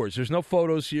have is words. There's no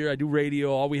photos here. I do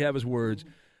radio. All we have is words.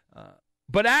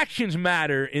 But actions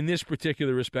matter in this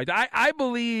particular respect. I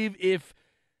believe if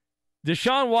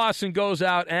Deshaun Watson goes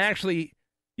out and actually,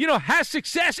 has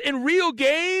success in real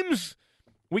games,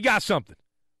 we got something.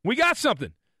 We got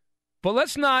something. But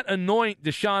let's not anoint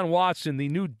Deshaun Watson the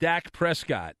new Dak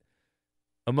Prescott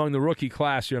among the rookie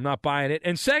class here. I'm not buying it.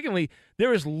 And secondly,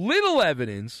 there is little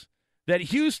evidence that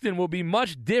Houston will be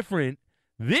much different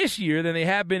this year than they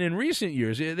have been in recent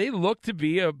years. They look to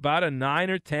be about a 9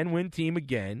 or 10 win team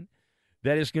again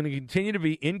that is going to continue to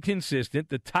be inconsistent.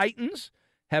 The Titans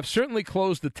have certainly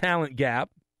closed the talent gap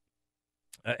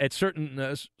at certain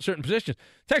positions.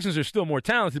 Texans are still more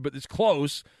talented, but it's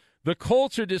close. The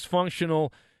Colts are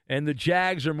dysfunctional, and the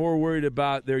Jags are more worried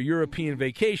about their European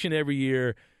vacation every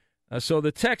year. So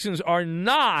the Texans are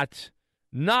not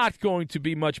going to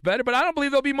be much better, but I don't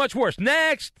believe they'll be much worse.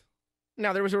 Next!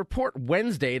 Now, there was a report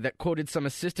Wednesday that quoted some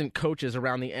assistant coaches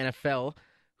around the NFL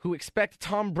who expect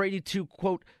Tom Brady to,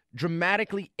 quote,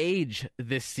 dramatically age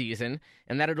this season,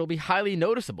 and that it'll be highly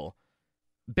noticeable.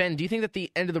 Ben, do you think that the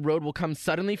end of the road will come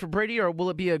suddenly for Brady, or will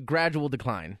it be a gradual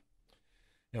decline?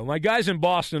 Now, my guys in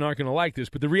Boston aren't going to like this,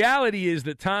 but the reality is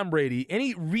that Tom Brady,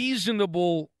 any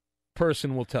reasonable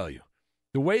person will tell you,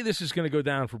 the way this is going to go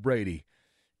down for Brady,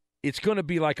 it's going to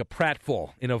be like a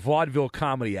pratfall in a vaudeville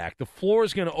comedy act. The floor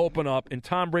is going to open up, and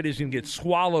Tom Brady's going to get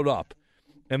swallowed up,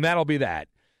 and that'll be that.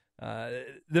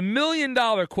 The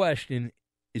million-dollar question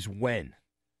is when.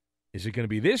 Is it going to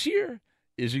be this year?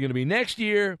 Is it going to be next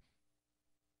year?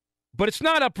 But it's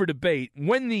not up for debate.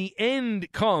 When the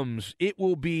end comes, it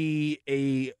will be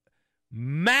a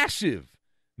massive,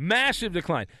 massive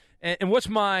decline. And what's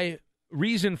my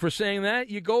reason for saying that?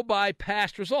 You go by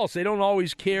past results. They don't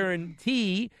always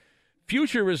guarantee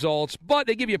future results, but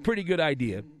they give you a pretty good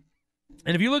idea.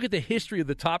 And if you look at the history of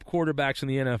the top quarterbacks in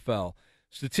the NFL,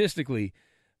 statistically,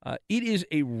 it is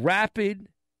a rapid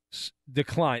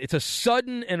decline. It's a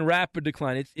sudden and rapid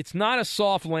decline. It's not a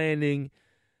soft landing.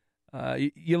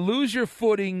 You lose your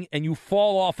footing and you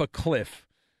fall off a cliff.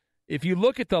 If you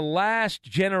look at the last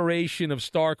generation of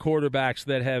star quarterbacks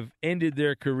that have ended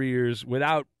their careers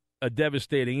without a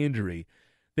devastating injury,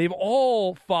 they've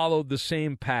all followed the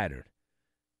same pattern.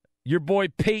 Your boy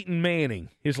Peyton Manning,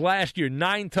 his last year,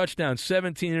 9 touchdowns,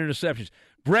 17 interceptions.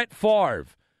 Brett Favre,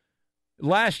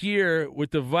 last year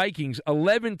with the Vikings,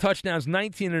 11 touchdowns,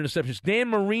 19 interceptions. Dan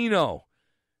Marino,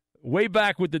 way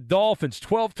back with the Dolphins,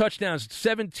 12 touchdowns,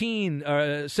 17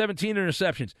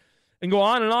 interceptions. And go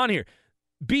on here.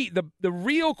 The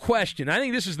real question, I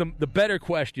think this is the better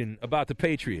question about the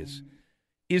Patriots,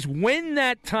 is when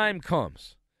that time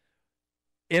comes.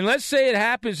 And let's say it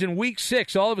happens in week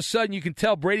 6, all of a sudden you can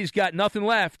tell Brady's got nothing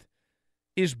left.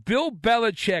 Is Bill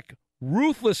Belichick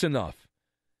ruthless enough?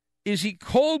 Is he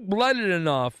cold-blooded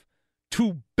enough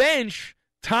to bench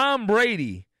Tom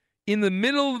Brady in the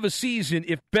middle of a season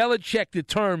if Belichick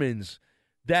determines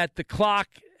that the clock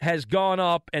has gone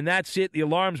up and that's it, the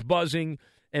alarm's buzzing,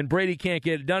 and Brady can't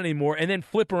get it done anymore, and then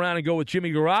flip around and go with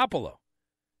Jimmy Garoppolo?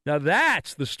 Now,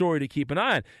 that's the story to keep an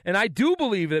eye on. And I do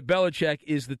believe that Belichick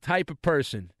is the type of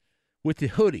person with the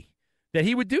hoodie that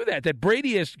he would do that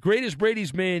Brady, as great as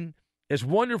Brady's been, as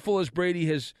wonderful as Brady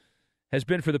has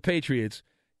been for the Patriots,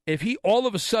 if he all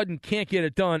of a sudden can't get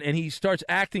it done and he starts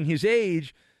acting his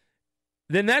age,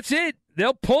 then that's it.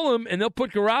 They'll pull him and they'll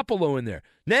put Garoppolo in there.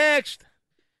 Next.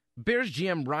 Bears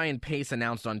GM Ryan Pace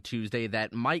announced on Tuesday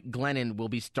that Mike Glennon will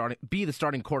be the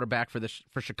starting quarterback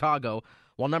for Chicago,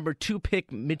 while number 2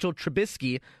 pick Mitchell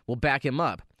Trubisky will back him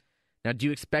up. Now, do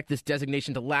you expect this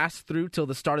designation to last through till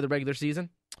the start of the regular season?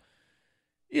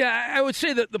 Yeah, I would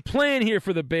say that the plan here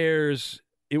for the Bears,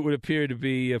 it would appear to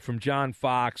be from John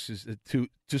Fox, is to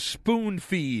spoon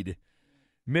feed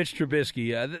Mitch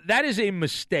Trubisky. That is a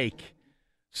mistake.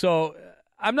 So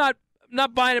I'm not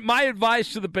buying it. My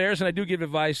advice to the Bears, and I do give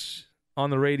advice on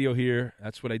the radio here.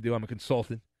 That's what I do. I'm a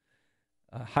consultant,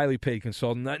 a highly paid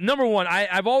consultant. Number one,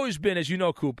 I've always been, as you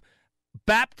know, Coop,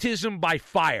 baptism by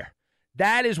fire.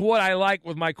 That is what I like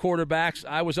with my quarterbacks.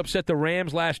 I was upset the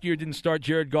Rams last year didn't start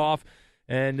Jared Goff,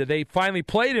 and they finally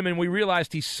played him, and we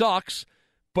realized he sucks.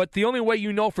 But the only way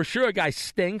you know for sure a guy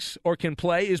stinks or can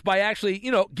play is by actually,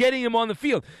 getting him on the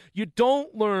field. You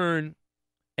don't learn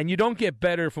and you don't get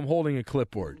better from holding a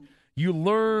clipboard. You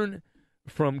learn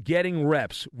from getting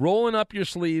reps, rolling up your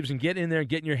sleeves and getting in there and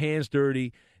getting your hands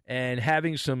dirty and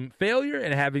having some failure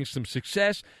and having some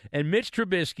success. And Mitch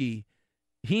Trubisky,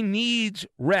 he needs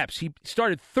reps. He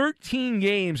started 13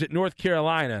 games at North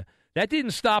Carolina. That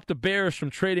didn't stop the Bears from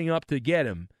trading up to get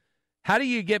him. How do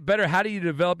you get better? How do you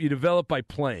develop? You develop by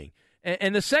playing.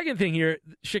 And the second thing here,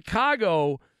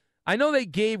 Chicago, I know they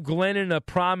gave Glennon a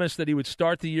promise that he would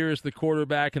start the year as the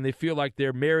quarterback, and they feel like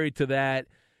they're married to that,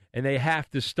 and they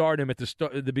have to start him at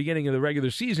the beginning of the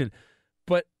regular season.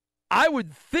 But I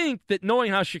would think that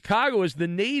knowing how Chicago is, the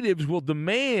natives will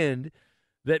demand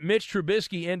that Mitch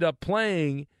Trubisky end up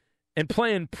playing and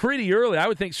playing pretty early. I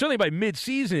would think certainly by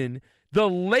midseason, the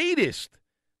latest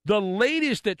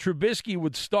that Trubisky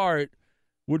would start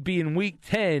would be in Week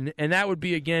 10, and that would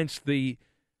be against the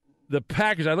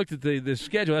Packers. I looked at the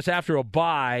schedule. That's after a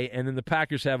bye, and then the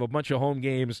Packers have a bunch of home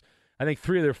games. I think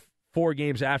 3 of their 4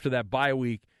 games after that bye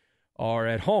week are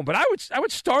at home. But I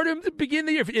would start him to begin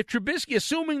the year. If Trubisky,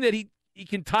 assuming that he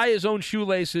can tie his own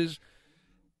shoelaces,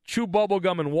 chew bubble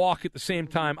gum, and walk at the same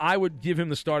time, I would give him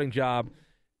the starting job.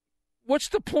 What's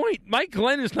the point? Mike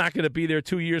Glenn is not going to be there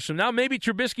 2 years from now. Maybe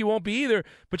Trubisky won't be either,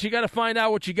 but you got to find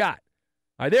out what you got.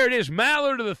 All right, there it is.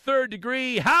 Maller to the third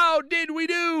degree. How did we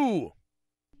do?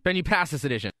 Ben, you passed this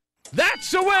edition.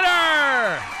 That's a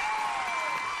winner!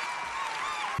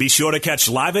 Be sure to catch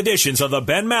live editions of the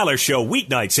Ben Maller Show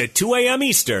weeknights at 2 a.m.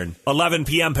 Eastern, 11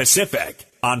 p.m. Pacific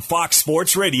on Fox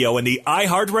Sports Radio and the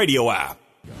iHeartRadio app.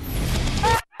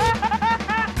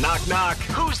 Knock, knock.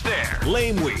 Who's there?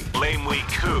 Lame Week. Lame Week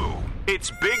who?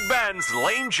 It's Big Ben's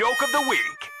Lame Joke of the Week.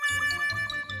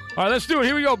 All right, let's do it.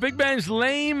 Here we go. Big Ben's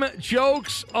Lame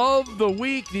Jokes of the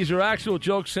Week. These are actual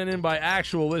jokes sent in by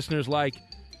actual listeners like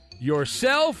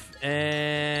yourself.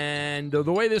 And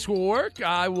the way this will work,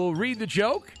 I will read the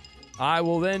joke. I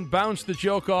will then bounce the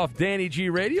joke off Danny G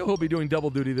Radio. He'll be doing double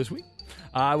duty this week.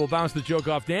 I will bounce the joke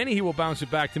off Danny. He will bounce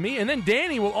it back to me. And then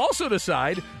Danny will also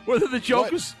decide whether the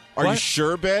joke was... Are you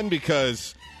sure, Ben?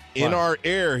 Because in our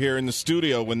air here in the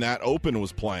studio, when that open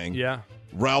was playing,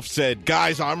 Ralph said,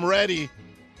 "Guys, I'm ready."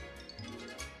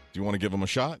 Do you want to give him a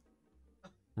shot?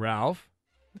 Ralph?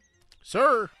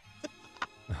 Sir.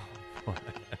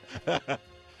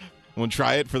 Want to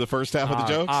try it for the first half of the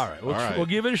jokes? All right. We'll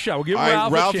give it a shot. We'll give all right,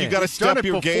 Ralph Ralph, a chance. you got to step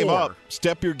your game up.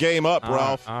 Step your game up,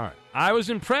 Ralph. All right. I was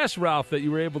impressed, Ralph, that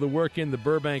you were able to work in the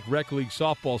Burbank Rec League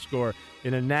softball score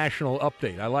in a national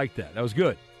update. I like that. That was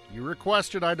good. You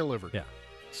requested, I delivered. Yeah.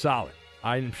 Solid.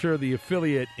 I'm sure the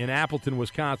affiliate in Appleton,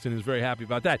 Wisconsin is very happy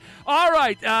about that. All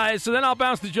right, so then I'll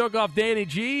bounce the joke off Danny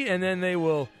G, and then they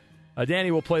will. Danny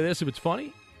will play this if it's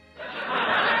funny.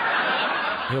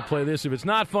 He'll play this if it's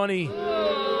not funny.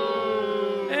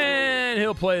 And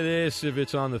he'll play this if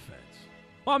it's on the fence.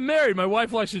 Well, I'm married. My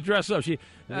wife likes to dress up. She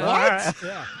What?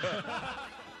 Yeah.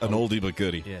 An oldie but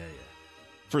goodie. Yeah.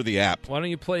 For the app. Why don't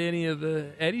you play any of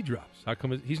the Eddie drops? How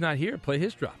come he's not here? Play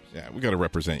his drops. Yeah, we got to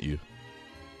represent you.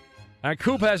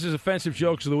 Coop has his offensive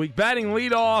jokes of the week. Batting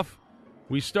leadoff,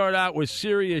 we start out with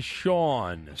Serious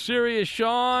Sean. Serious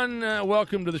Sean,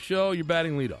 welcome to the show. You're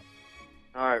batting leadoff.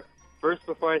 All right. First,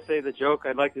 before I say the joke,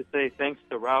 I'd like to say thanks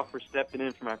to Ralph for stepping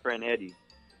in for my friend Eddie.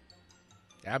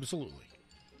 Absolutely.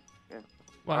 Yeah.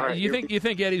 Well, All right, you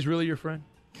think Eddie's really your friend?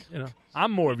 You know,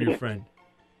 I'm more of your friend.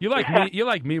 You like me. You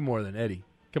like me more than Eddie.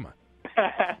 Come on.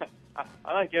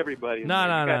 I like everybody. No.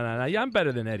 Yeah, I'm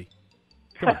better than Eddie.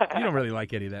 Come on. You don't really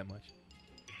like Eddie that much.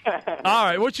 All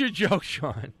right. What's your joke,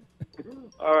 Sean?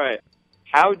 All right.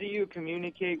 How do you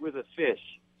communicate with a fish?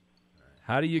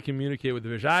 How do you communicate with the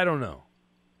fish? I don't know.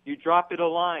 You drop it a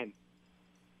line.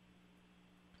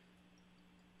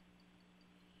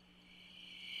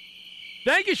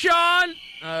 Thank you, Sean.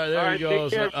 There All he right,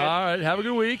 goes. take care, man. All right. Have a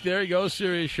good week. There you go.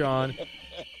 Serious Sean.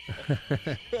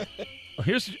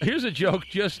 Here's a joke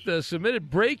just submitted.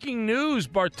 Breaking news.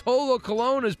 Bartolo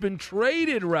Colon has been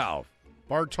traded, Ralph.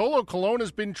 Bartolo Colon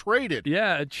has been traded.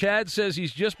 Yeah, Chad says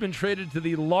he's just been traded to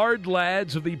the Lard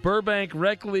Lads of the Burbank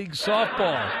Rec League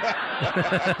softball.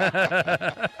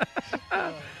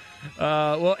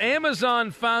 Well,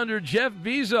 Amazon founder Jeff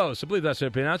Bezos, I believe that's how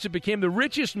you pronounce it, became the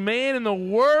richest man in the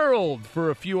world for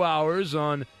a few hours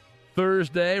on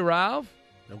Thursday, Ralph.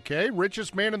 Okay,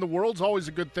 richest man in the world's always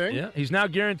a good thing. Yeah, he's now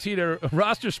guaranteed a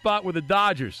roster spot with the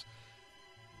Dodgers.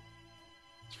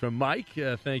 It's from Mike.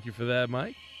 Thank you for that,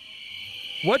 Mike.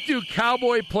 What do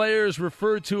Cowboy players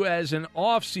refer to as an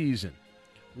off-season?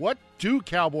 What do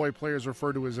Cowboy players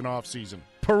refer to as an off-season?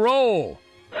 Parole.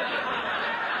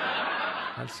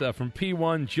 That's from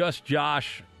P1 Just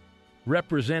Josh,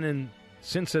 representing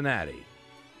Cincinnati.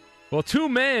 Well, 2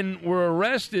 men were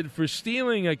arrested for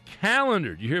stealing a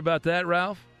calendar. Did you hear about that,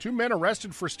 Ralph? 2 men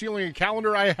arrested for stealing a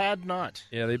calendar? I had not.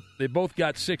 Yeah, they both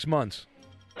got 6 months.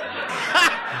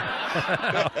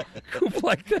 Coop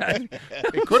like that.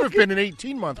 It could have been an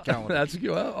 18-month calendar. That's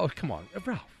good. Oh, come on,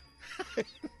 Ralph.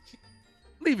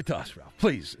 Leave it to us, Ralph,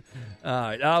 please. All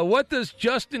right. What does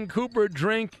Justin Cooper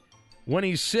drink when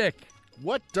he's sick?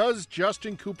 What does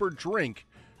Justin Cooper drink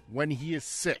when he is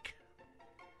sick?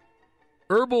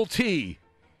 Herbal tea.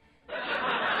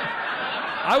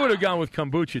 I would have gone with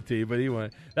kombucha tea, but he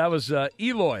went. That was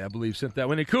Eloy, I believe, sent that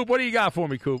one. And Coop, what do you got for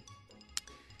me, Coop?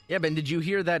 Yeah, Ben, did you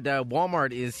hear that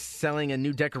Walmart is selling a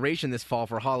new decoration this fall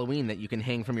for Halloween that you can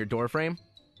hang from your door frame?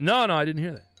 No, I didn't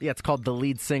hear that. Yeah, it's called The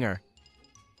Lead Singer.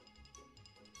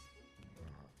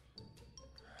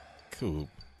 Cool.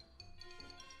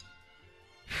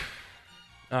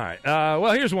 All right.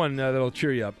 Well, here's one that'll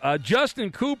cheer you up.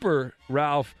 Justin Cooper,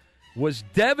 Ralph, was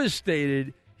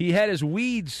devastated. He had his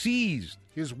weed seized.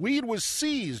 His weed was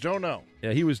seized. Oh, no.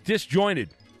 Yeah, he was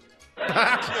disjointed.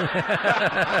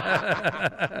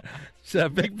 So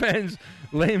Big Ben's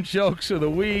lame jokes of the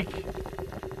week.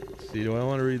 Let's see, do I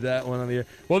want to read that one on the air?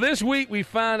 Well, this week we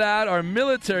found out our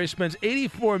military spends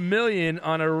 $84 million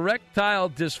on erectile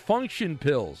dysfunction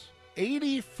pills.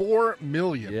 $84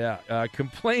 million. Yeah.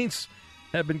 Complaints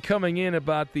have been coming in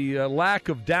about the lack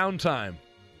of downtime.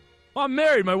 Well, I'm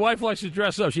married. My wife likes to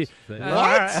dress up. What?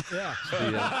 Yeah.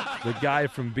 The guy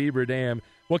from Beaver Dam.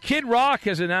 Well, Kid Rock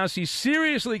has announced he's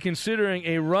seriously considering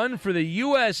a run for the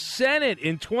U.S. Senate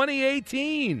in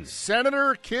 2018.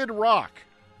 Senator Kid Rock.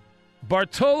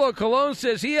 Bartolo Colon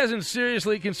says he hasn't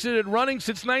seriously considered running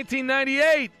since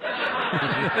 1998.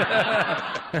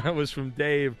 That was from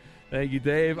Dave. Thank you,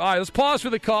 Dave. All right, let's pause for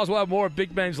the calls. We'll have more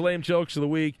Big Ben's lame jokes of the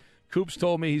week. Coops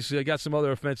told me he's got some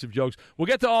other offensive jokes. We'll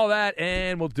get to all that,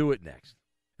 and we'll do it next.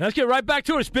 Now let's get right back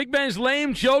to it. It's Big Ben's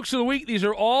lame jokes of the week. These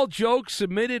are all jokes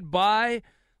submitted by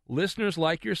listeners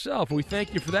like yourself. We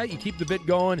thank you for that. You keep the bit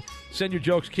going. Send your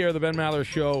jokes care of the Ben Maller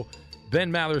Show.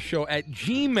 Ben Maller Show at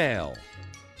gmail.com.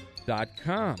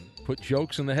 Put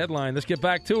jokes in the headline. Let's get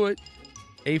back to it.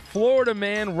 A Florida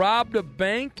man robbed a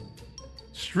bank,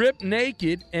 stripped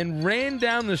naked, and ran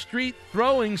down the street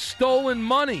throwing stolen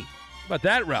money. How about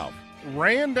that, Ralph?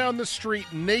 Ran down the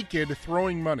street naked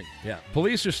throwing money. Yeah.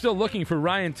 Police are still looking for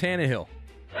Ryan Tannehill.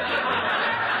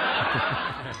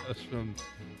 That's from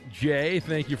Jay.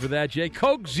 Thank you for that, Jay.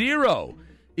 Coke Zero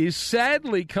is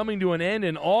sadly coming to an end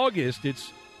in August.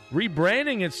 It's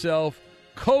rebranding itself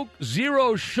Coke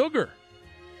Zero Sugar.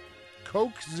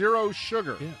 Coke Zero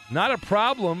Sugar. Yeah. Not a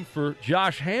problem for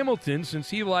Josh Hamilton since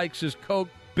he likes his Coke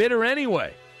bitter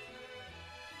anyway.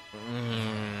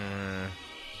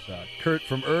 Kurt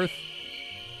from Earth.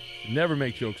 Never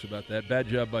make jokes about that. Bad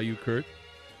job by you, Kurt.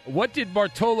 What did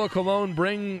Bartolo Colon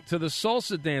bring to the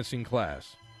salsa dancing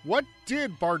class? What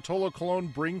did Bartolo Colon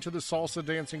bring to the salsa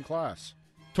dancing class?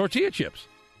 Tortilla chips.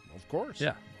 Of course.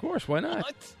 Yeah, of course. Why not?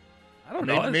 What? I don't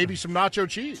know. Maybe some nacho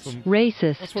cheese.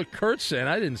 Racist. That's what Kurt said.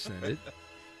 I didn't send it.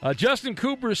 Justin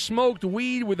Cooper smoked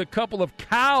weed with a couple of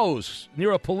cows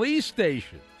near a police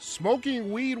station.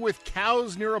 Smoking weed with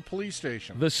cows near a police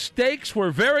station. The stakes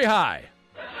were very high.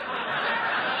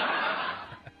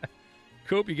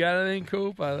 Coop, you got anything,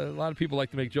 Coop? A lot of people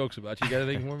like to make jokes about you. You got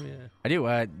anything for me? Yeah. I do.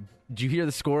 Did you hear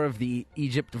the score of the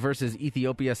Egypt versus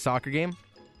Ethiopia soccer game?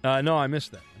 No, I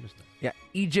missed that. Yeah,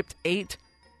 Egypt 8,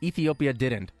 Ethiopia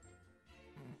didn't.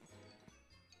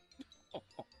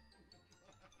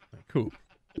 Coop.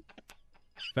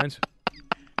 Spence.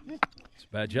 It's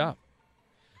a bad job.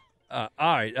 All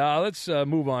right, let's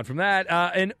move on from that.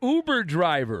 An Uber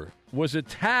driver was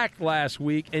attacked last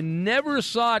week and never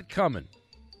saw it coming.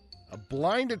 A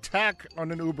blind attack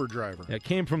on an Uber driver. Yeah, it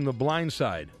came from the blind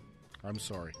side. I'm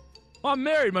sorry. Well, I'm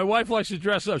married. My wife likes to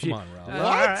dress up. Come on,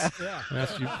 Ralph. What?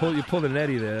 Yeah. You pulled an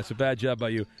Eddie there. That's a bad job by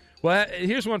you. Well,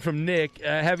 here's one from Nick.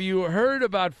 Have you heard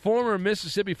about former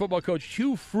Mississippi football coach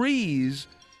Hugh Freeze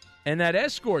and that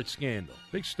escort scandal?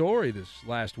 Big story this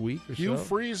last week or Hugh so.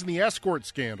 Freeze and the escort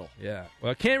scandal. Yeah.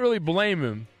 Well, I can't really blame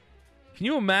him. Can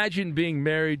you imagine being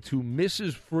married to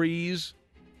Mrs. Freeze?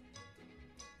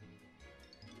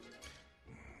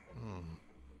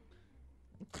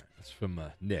 That's from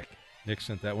Nick. Nick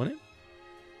sent that one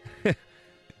in.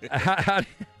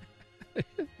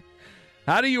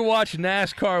 How do you watch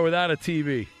NASCAR without a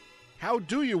TV? How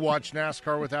do you watch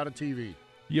NASCAR without a TV?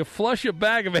 You flush a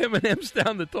bag of M&Ms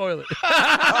down the toilet.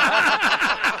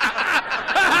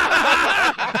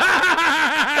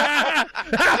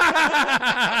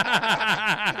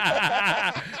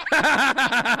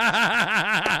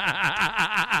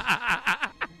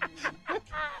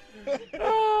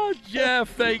 Oh, Jeff,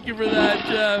 thank you for that,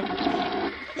 Jeff.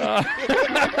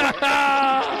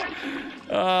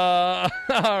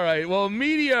 All right. Well,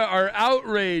 media are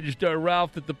outraged,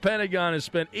 Ralph, that the Pentagon has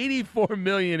spent $84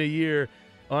 million a year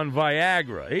on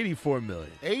Viagra. $84 million.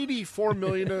 $84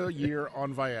 million a year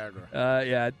on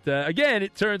Viagra. Again,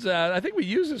 it turns out, I think we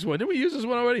used this one. Did we use this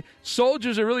one already?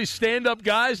 Soldiers are really stand-up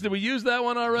guys. Did we use that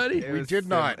one already? We did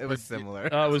not. It was similar.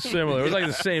 It was similar. It was like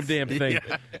the same damn thing.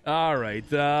 Yeah. All right.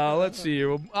 Let's see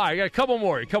here. All right, I got a couple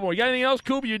more. You got anything else,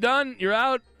 Cooper? You done? You're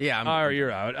out? Yeah. All right,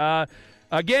 you're out.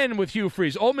 Again with Hugh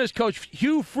Freeze. Ole Miss coach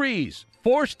Hugh Freeze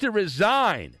forced to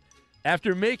resign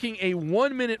after making a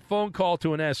 1-minute phone call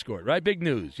to an escort, right? Big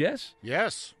news, yes?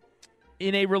 Yes.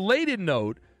 In a related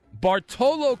note,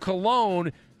 Bartolo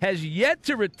Colon has yet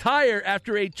to retire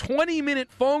after a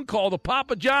 20-minute phone call to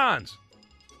Papa John's.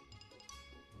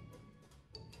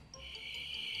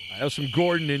 That was from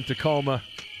Gordon in Tacoma.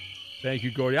 Thank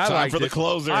you, Gordon. I Time liked for the it.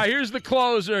 closer. All right, here's the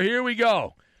closer. Here we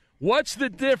go. What's the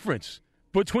difference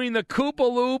between the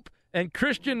Koopa Loop and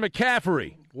Christian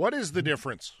McCaffrey? What is the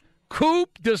difference?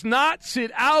 Coop does not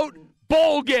sit out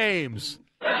bowl games.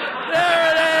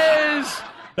 There it is.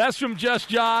 That's from Just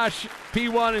Josh,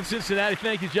 P1 in Cincinnati.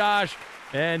 Thank you, Josh.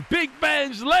 And Big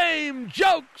Ben's Lame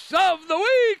Jokes of the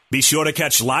Week. Be sure to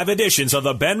catch live editions of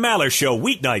the Ben Maller Show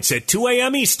weeknights at 2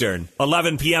 a.m. Eastern,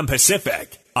 11 p.m.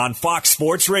 Pacific on Fox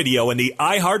Sports Radio and the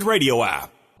iHeartRadio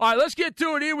app. All right, let's get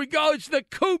to it. Here we go. It's the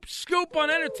Coop Scoop on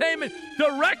entertainment,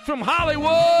 direct from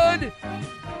Hollywood.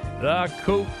 The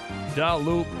Coop Da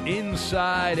Loop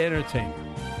Inside Entertainment.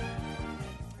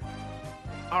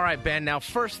 All right, Ben. Now,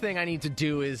 first thing I need to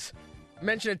do is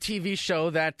mention a TV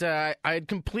show that I had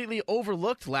completely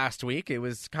overlooked last week. It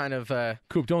was kind of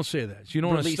Coop, don't say that. You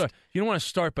don't want to start. You don't want to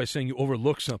start by saying you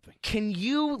overlooked something. Can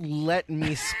you let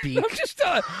me speak?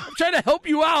 I'm trying to help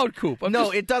you out, Coop.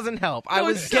 It doesn't help. No, I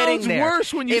was it getting sounds there.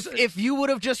 worse when you if you would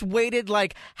have just waited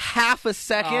like half a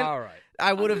second. All right.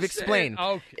 I would have explained.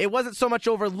 Okay. It wasn't so much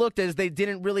overlooked as they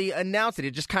didn't really announce it.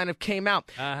 It just kind of came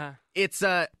out. Uh-huh. It's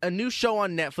a new show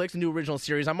on Netflix, a new original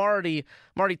series. I'm already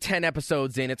 10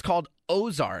 episodes in. It's called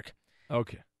Ozark.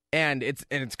 Okay. And it's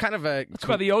kind of a... It's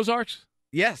about the Ozarks?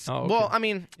 Yes. Oh, okay. Well, I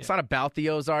mean, it's not about the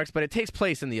Ozarks, but it takes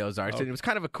place in the Ozarks. Okay. And it was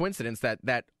kind of a coincidence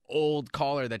that old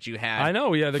caller that you had I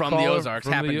know, yeah, from the Ozarks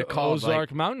happened to call.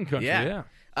 Ozark Mountain Country, yeah.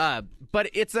 But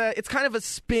it's kind of a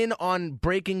spin on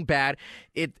Breaking Bad.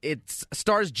 It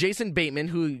stars Jason Bateman,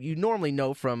 who you normally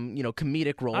know from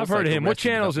comedic roles. I've heard like of him. What Arrested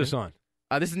channel is this Development.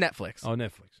 on? This is Netflix. Oh,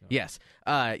 Netflix.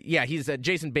 Oh. Yes. He's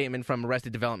Jason Bateman from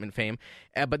Arrested Development fame.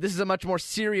 But this is a much more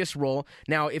serious role.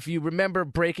 Now, if you remember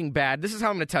Breaking Bad, this is how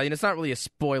I'm going to tell you, and it's not really a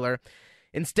spoiler.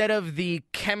 Instead of the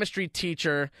chemistry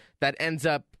teacher that ends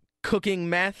up cooking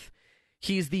meth,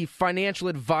 he's the financial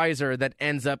advisor that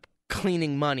ends up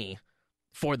cleaning money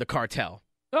for the cartel.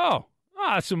 Oh,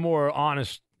 that's a more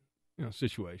honest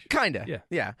situation. Kinda.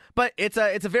 Yeah. But it's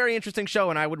a very interesting show,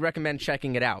 and I would recommend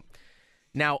checking it out.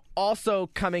 Now, also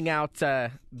coming out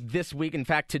this week, in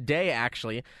fact, today,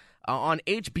 actually, on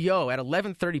HBO at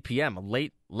 11:30 p.m., a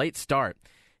late start.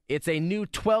 It's a new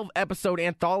 12-episode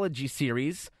anthology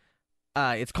series.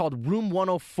 It's called Room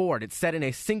 104. It's set in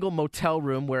a single motel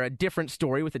room where a different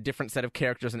story with a different set of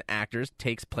characters and actors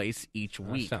takes place each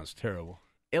week. That sounds terrible.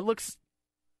 It looks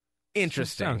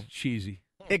interesting. It sounds cheesy.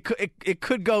 It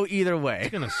could go either way.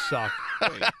 It's gonna suck.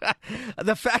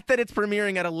 The fact that it's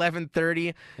premiering at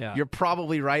 11:30, you're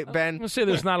probably right, Ben. I'm gonna say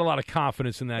there's not a lot of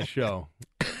confidence in that show.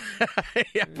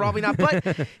 Yeah, probably not. But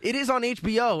it is on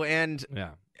HBO, and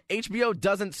HBO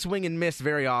doesn't swing and miss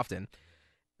very often.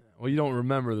 Well, you don't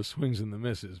remember the swings and the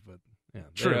misses, but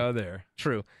True. they are there.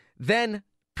 True. Then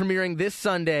premiering this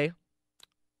Sunday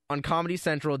on Comedy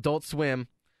Central, Adult Swim.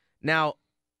 Now.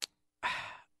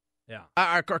 Yeah.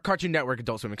 Our Cartoon Network,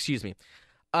 Adult Swim, excuse me.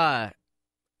 I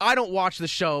don't watch the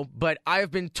show, but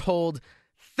I've been told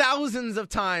thousands of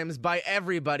times by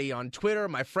everybody on Twitter,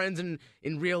 my friends in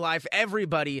real life,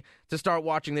 everybody to start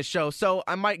watching this show. So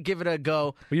I might give it a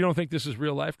go. But you don't think this is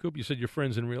real life, Coop? You said your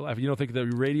friends in real life. You don't think the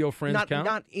radio friends count?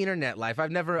 Not internet life.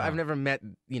 I've never met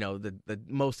the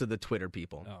most of the Twitter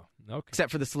people. Oh, okay. Except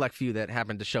for the select few that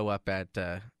happened to show up at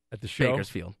the show?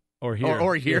 Bakersfield. Or here.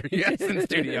 Or here, yes, in the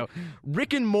studio.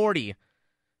 Rick and Morty.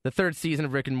 The third season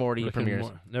of Rick and Morty premieres.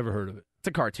 Never heard of it. It's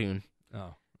a cartoon.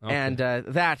 Oh. Okay. And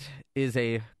that is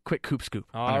a quick Coop Scoop.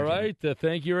 All right.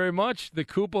 Thank you very much. The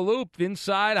Koopa Loop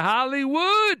inside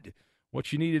Hollywood.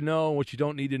 What you need to know, what you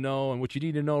don't need to know, and what you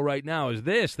need to know right now is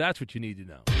this. That's what you need to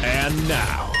know. And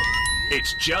now,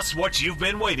 it's just what you've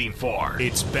been waiting for.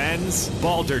 It's Ben's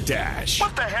Balderdash.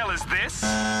 What the hell is this?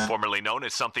 Formerly known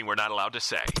as something we're not allowed to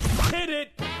say. Hit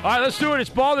it! All right, let's do it. It's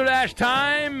Balderdash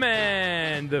time,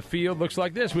 and the field looks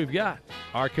like this. We've got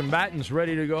our combatants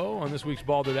ready to go on this week's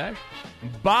Balderdash.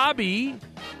 Bobby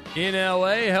in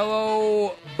L.A.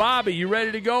 Hello, Bobby. You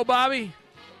ready to go, Bobby?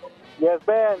 Yes,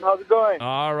 Ben. How's it going?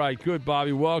 All right, good,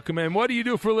 Bobby. Welcome in. What do you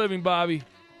do for a living, Bobby?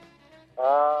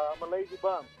 I'm a lazy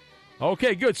bum.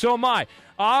 Okay, good. So am I.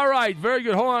 All right, very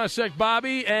good. Hold on a sec,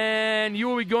 Bobby. And you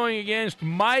will be going against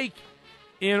Mike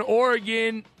in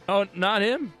Oregon. Oh, not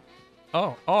him?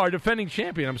 Oh, our defending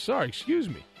champion. I'm sorry. Excuse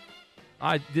me.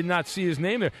 I did not see his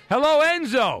name there. Hello,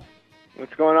 Enzo.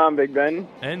 What's going on, Big Ben?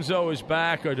 Enzo is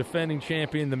back, our defending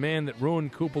champion, the man that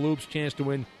ruined Koopa Loop's chance to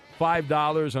win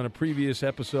 $5 on a previous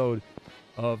episode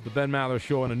of the Ben Maller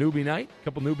Show on a newbie night, a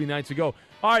couple newbie nights ago.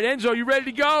 All right, Enzo, you ready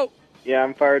to go? Yeah,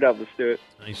 I'm fired up. Let's do it.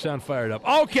 You sound fired up.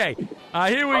 Okay,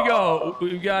 here we go.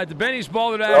 We've got the Benny's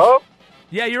Balderdash. Hello?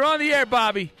 Yeah, you're on the air,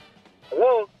 Bobby.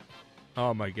 Hello?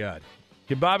 Oh, my God.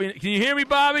 Can you hear me,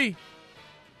 Bobby?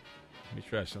 Let me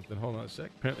try something. Hold on a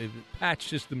sec. Apparently the patch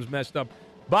system's messed up.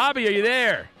 Bobby, are you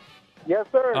there? Yes,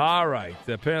 sir. All right.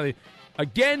 Apparently,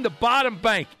 again, the bottom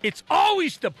bank. It's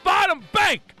always the bottom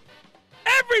bank.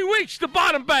 Every week's the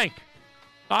bottom bank.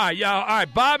 All right, yeah. All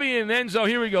right, Bobby and Enzo,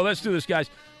 here we go. Let's do this, guys.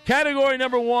 Category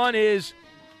number 1 is...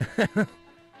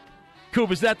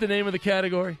 Coop, is that the name of the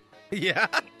category? Yeah.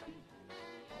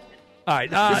 All right.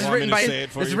 This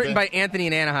is written by Anthony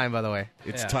in Anaheim, by the way.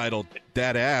 It's titled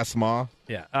That Ass, Ma.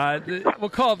 Yeah. We'll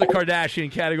call it the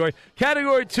Kardashian category.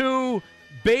 Category 2,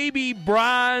 baby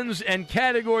bronze. And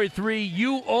category 3,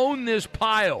 you own this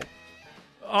pile.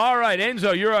 All right,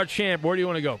 Enzo, you're our champ. Where do you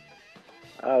want to go?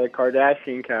 The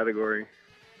Kardashian category.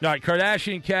 All right,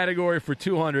 Kardashian category for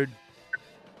 200.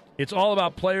 It's all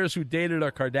about players who dated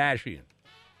a Kardashian.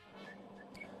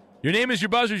 Your name is your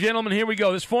buzzer, gentlemen. Here we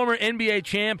go. This former NBA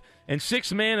champ and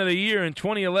 6th man of the year in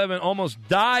 2011 almost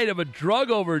died of a drug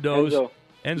overdose.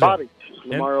 Enzo. Bobby.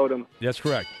 Lamar Odom. That's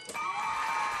correct.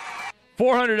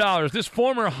 $400. This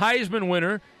former Heisman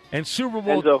winner and Super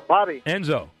Bowl... Enzo. Bobby.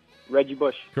 Enzo. Reggie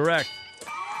Bush. Correct.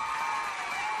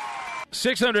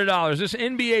 $600. This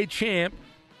NBA champ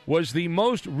was the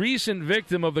most recent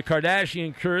victim of the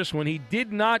Kardashian curse when he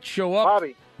did not show up.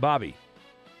 Bobby.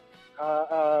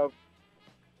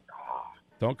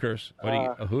 Don't curse.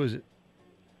 Who is it?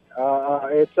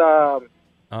 It's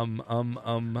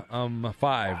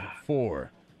 5,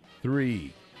 4,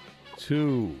 3,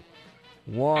 2,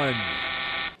 1. All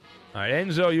right,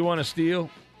 Enzo, you want to steal?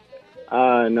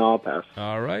 No, I'll pass.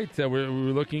 All right, we're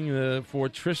looking for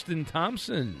Tristan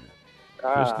Thompson.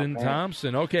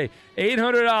 Thompson. Okay,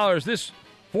 $800. This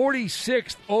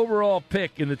 46th overall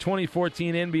pick in the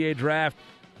 2014 NBA draft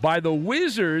by the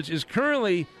Wizards is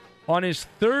currently on his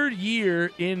 3rd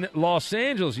year in Los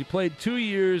Angeles. He played 2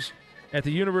 years at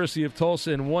the University of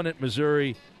Tulsa and 1 at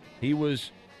Missouri. He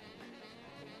was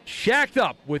shacked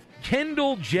up with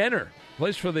Kendall Jenner,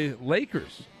 plays for the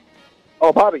Lakers.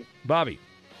 Oh, Bobby. Bobby.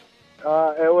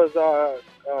 It was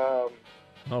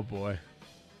Oh boy,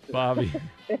 Bobby.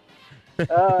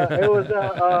 it was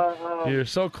You're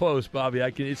so close, Bobby.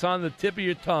 It's on the tip of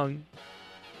your tongue.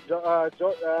 I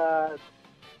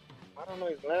don't know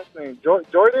his last name.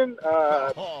 Jordan?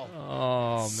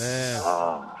 Oh, man.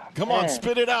 Come on,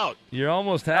 spit it out. You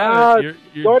almost have it.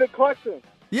 Jordan Clarkson.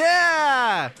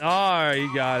 Yeah! All right,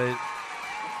 you got it.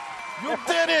 You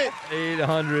did it.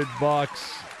 $800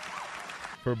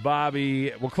 for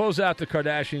Bobby. We'll close out the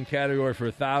Kardashian category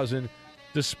for $1,000.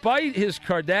 Despite his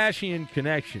Kardashian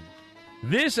connection,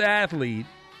 this athlete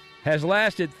has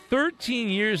lasted 13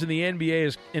 years in the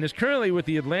NBA and is currently with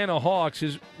the Atlanta Hawks.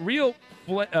 His real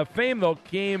fame, though,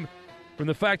 came from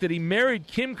the fact that he married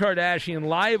Kim Kardashian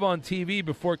live on TV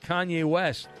before Kanye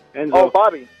West. Enzo. Oh,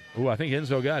 Bobby. Oh, I think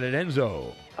Enzo got it.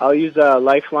 Enzo. I'll use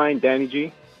Lifeline, Danny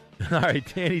G. All right,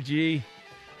 Danny G.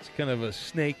 It's kind of a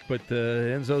snake, but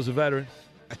Enzo's a veteran.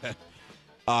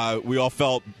 We all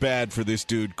felt bad for this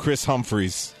dude, Chris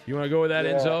Humphries. You want to go with that,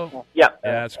 Enzo? Yeah.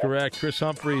 Yeah, that's correct. Chris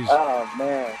Humphries. Oh,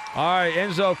 man. All right,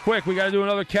 Enzo, quick. We got to do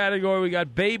another category. We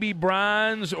got baby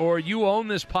bronze or you own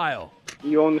this pile.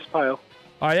 You own this pile.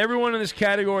 All right, everyone in this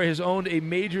category has owned a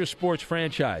major sports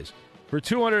franchise. For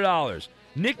 $200,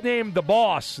 nicknamed the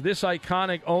Boss, this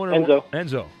iconic owner...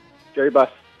 Enzo. Jerry Buss.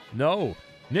 No.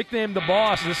 Nicknamed the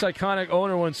Boss, this iconic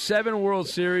owner won 7 World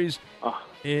Series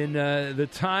in the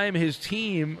time his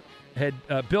team had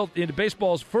built into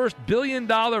baseball's first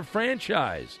billion-dollar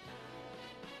franchise.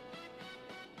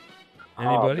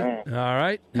 Anybody? Oh, all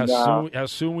right. How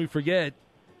soon we forget.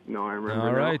 No, I remember.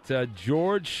 All right.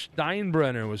 George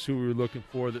Steinbrenner was who we were looking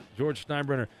for. George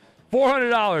Steinbrenner.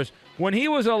 $400. When he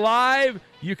was alive,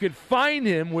 you could find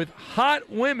him with hot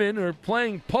women or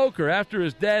playing poker. After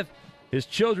his death, his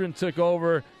children took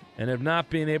over and have not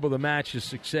been able to match his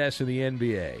success in the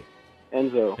NBA.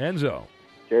 Enzo.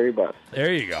 Jerry Buss.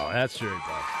 There you go. That's Jerry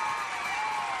Buss.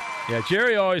 Yeah,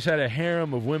 Jerry always had a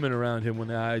harem of women around him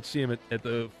when I'd see him at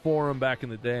the Forum back in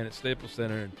the day and at Staples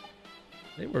Center. And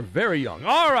they were very young.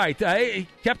 All right. He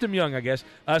kept him young, I guess.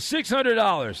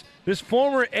 $600. This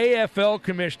former AFL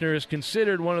commissioner is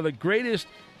considered one of the greatest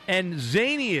and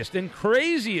zaniest and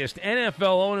craziest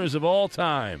NFL owners of all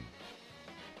time.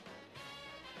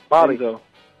 Bobby.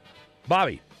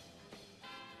 Bobby.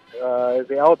 Is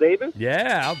it Al Davis?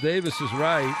 Yeah, Al Davis is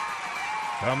right.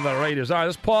 From the Raiders. All right,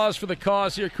 let's pause for the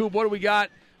cause here. Coop, what do we got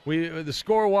The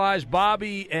score-wise,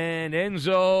 Bobby and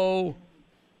Enzo.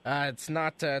 It's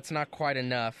not quite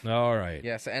enough. All right.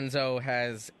 Yes, Enzo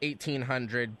has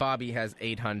 1,800. Bobby has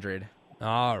 800.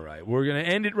 All right. We're going to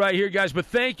end it right here, guys. But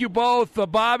thank you both.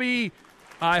 Bobby,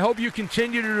 I hope you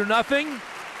continue to do nothing.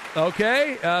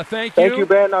 Okay? Thank you. Thank you,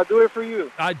 Ben. I'll do it for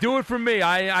you. Do it for me.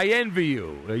 I envy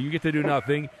you. You get to do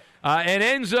nothing. And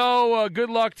Enzo,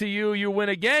 good luck to you. You win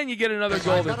again, you get another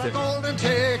golden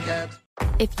ticket.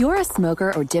 If you're a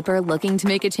smoker or dipper looking to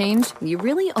make a change, you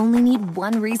really only need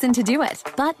one reason to do it.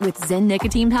 But with Zyn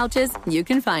nicotine pouches, you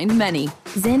can find many.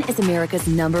 Zyn is America's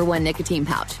 #1 nicotine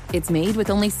pouch. It's made with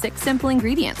only 6 simple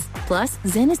ingredients. Plus,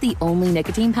 Zyn is the only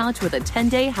nicotine pouch with a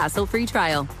 10-day hassle-free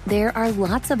trial. There are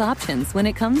lots of options when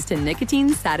it comes to nicotine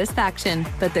satisfaction,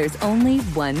 but there's only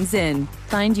one Zyn.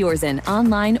 Find your Zyn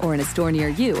online or in a store near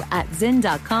you at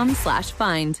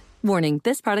zyn.com/find. Warning,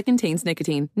 this product contains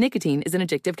nicotine. Nicotine is an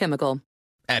addictive chemical.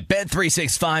 At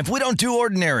Bet365, we don't do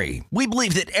ordinary. We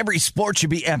believe that every sport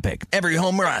should be epic. Every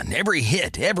home run, every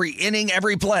hit, every inning,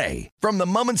 every play. From the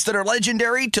moments that are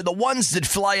legendary to the ones that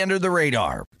fly under the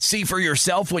radar. See for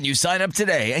yourself when you sign up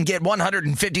today and get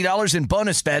 $150 in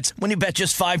bonus bets when you bet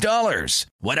just $5.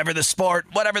 Whatever the sport,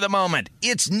 whatever the moment,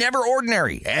 it's never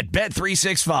ordinary at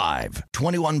Bet365.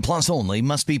 21 plus only.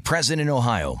 Must be present in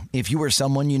Ohio. If you or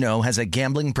someone you know has a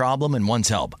gambling problem and wants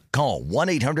help, call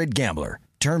 1-800-GAMBLER.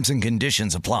 Terms and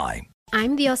conditions apply.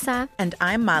 I'm Diosa. And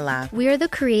I'm Mala. We are the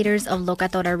creators of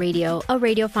Locatora Radio, a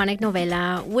radiophonic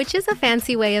novela, which is a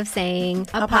fancy way of saying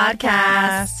a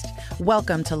podcast.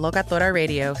 Welcome to Locatora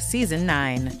Radio, Season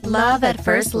 9. Love at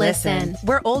first listen.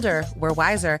 We're older, we're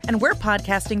wiser, and we're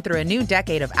podcasting through a new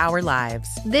decade of our lives.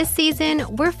 This season,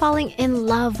 we're falling in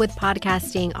love with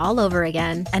podcasting all over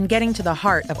again. And getting to the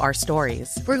heart of our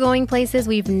stories. We're going places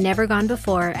we've never gone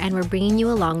before, and we're bringing you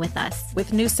along with us.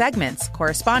 With new segments,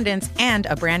 correspondence, and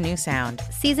a brand new sound.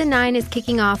 Season 9 is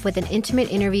kicking off with an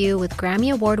intimate interview with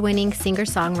Grammy Award-winning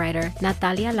singer-songwriter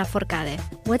Natalia Lafourcade.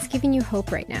 What's giving you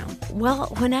hope right now?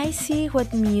 Well, when I see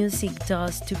what music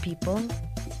does to people,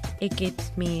 it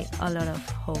gives me a lot of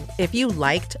hope. If you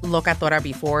liked Locatora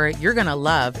before, you're going to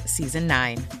love Season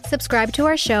 9. Subscribe to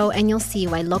our show and you'll see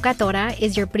why Locatora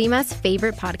is your prima's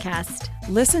favorite podcast.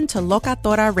 Listen to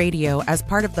Locatora Radio as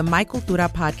part of the My Cultura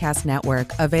Podcast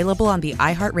Network, available on the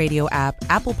iHeartRadio app,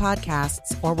 Apple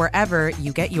Podcasts, or wherever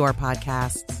you get your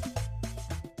podcasts.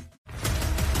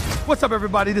 What's up,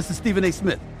 everybody? This is Stephen A.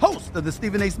 Smith, host of the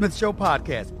Stephen A. Smith Show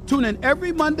podcast. Tune in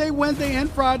every Monday, Wednesday, and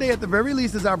Friday at the very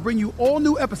least as I bring you all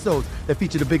new episodes that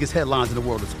feature the biggest headlines in the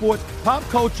world of sports, pop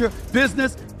culture,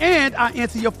 business, and I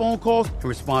answer your phone calls and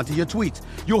respond to your tweets.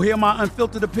 You'll hear my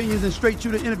unfiltered opinions and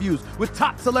straight-shooter interviews with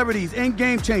top celebrities and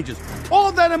game changers.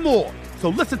 All that and more. So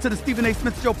listen to the Stephen A.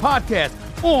 Smith Show podcast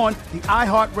on the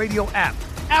iHeartRadio app,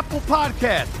 Apple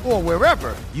Podcasts, or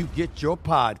wherever you get your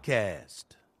podcast.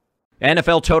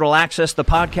 NFL Total Access, the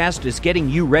podcast, is getting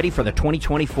you ready for the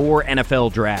 2024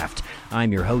 NFL Draft.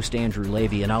 I'm your host, Andrew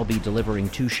Levy, and I'll be delivering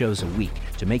 2 shows a week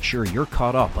to make sure you're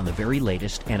caught up on the very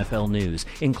latest NFL news,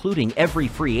 including every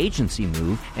free agency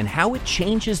move and how it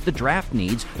changes the draft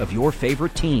needs of your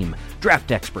favorite team. Draft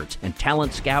experts and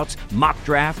talent scouts, mock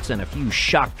drafts, and a few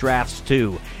shock drafts,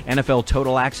 too. NFL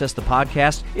Total Access, the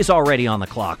podcast, is already on the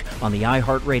clock on the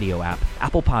iHeartRadio app,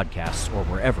 Apple Podcasts, or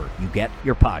wherever you get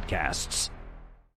your podcasts.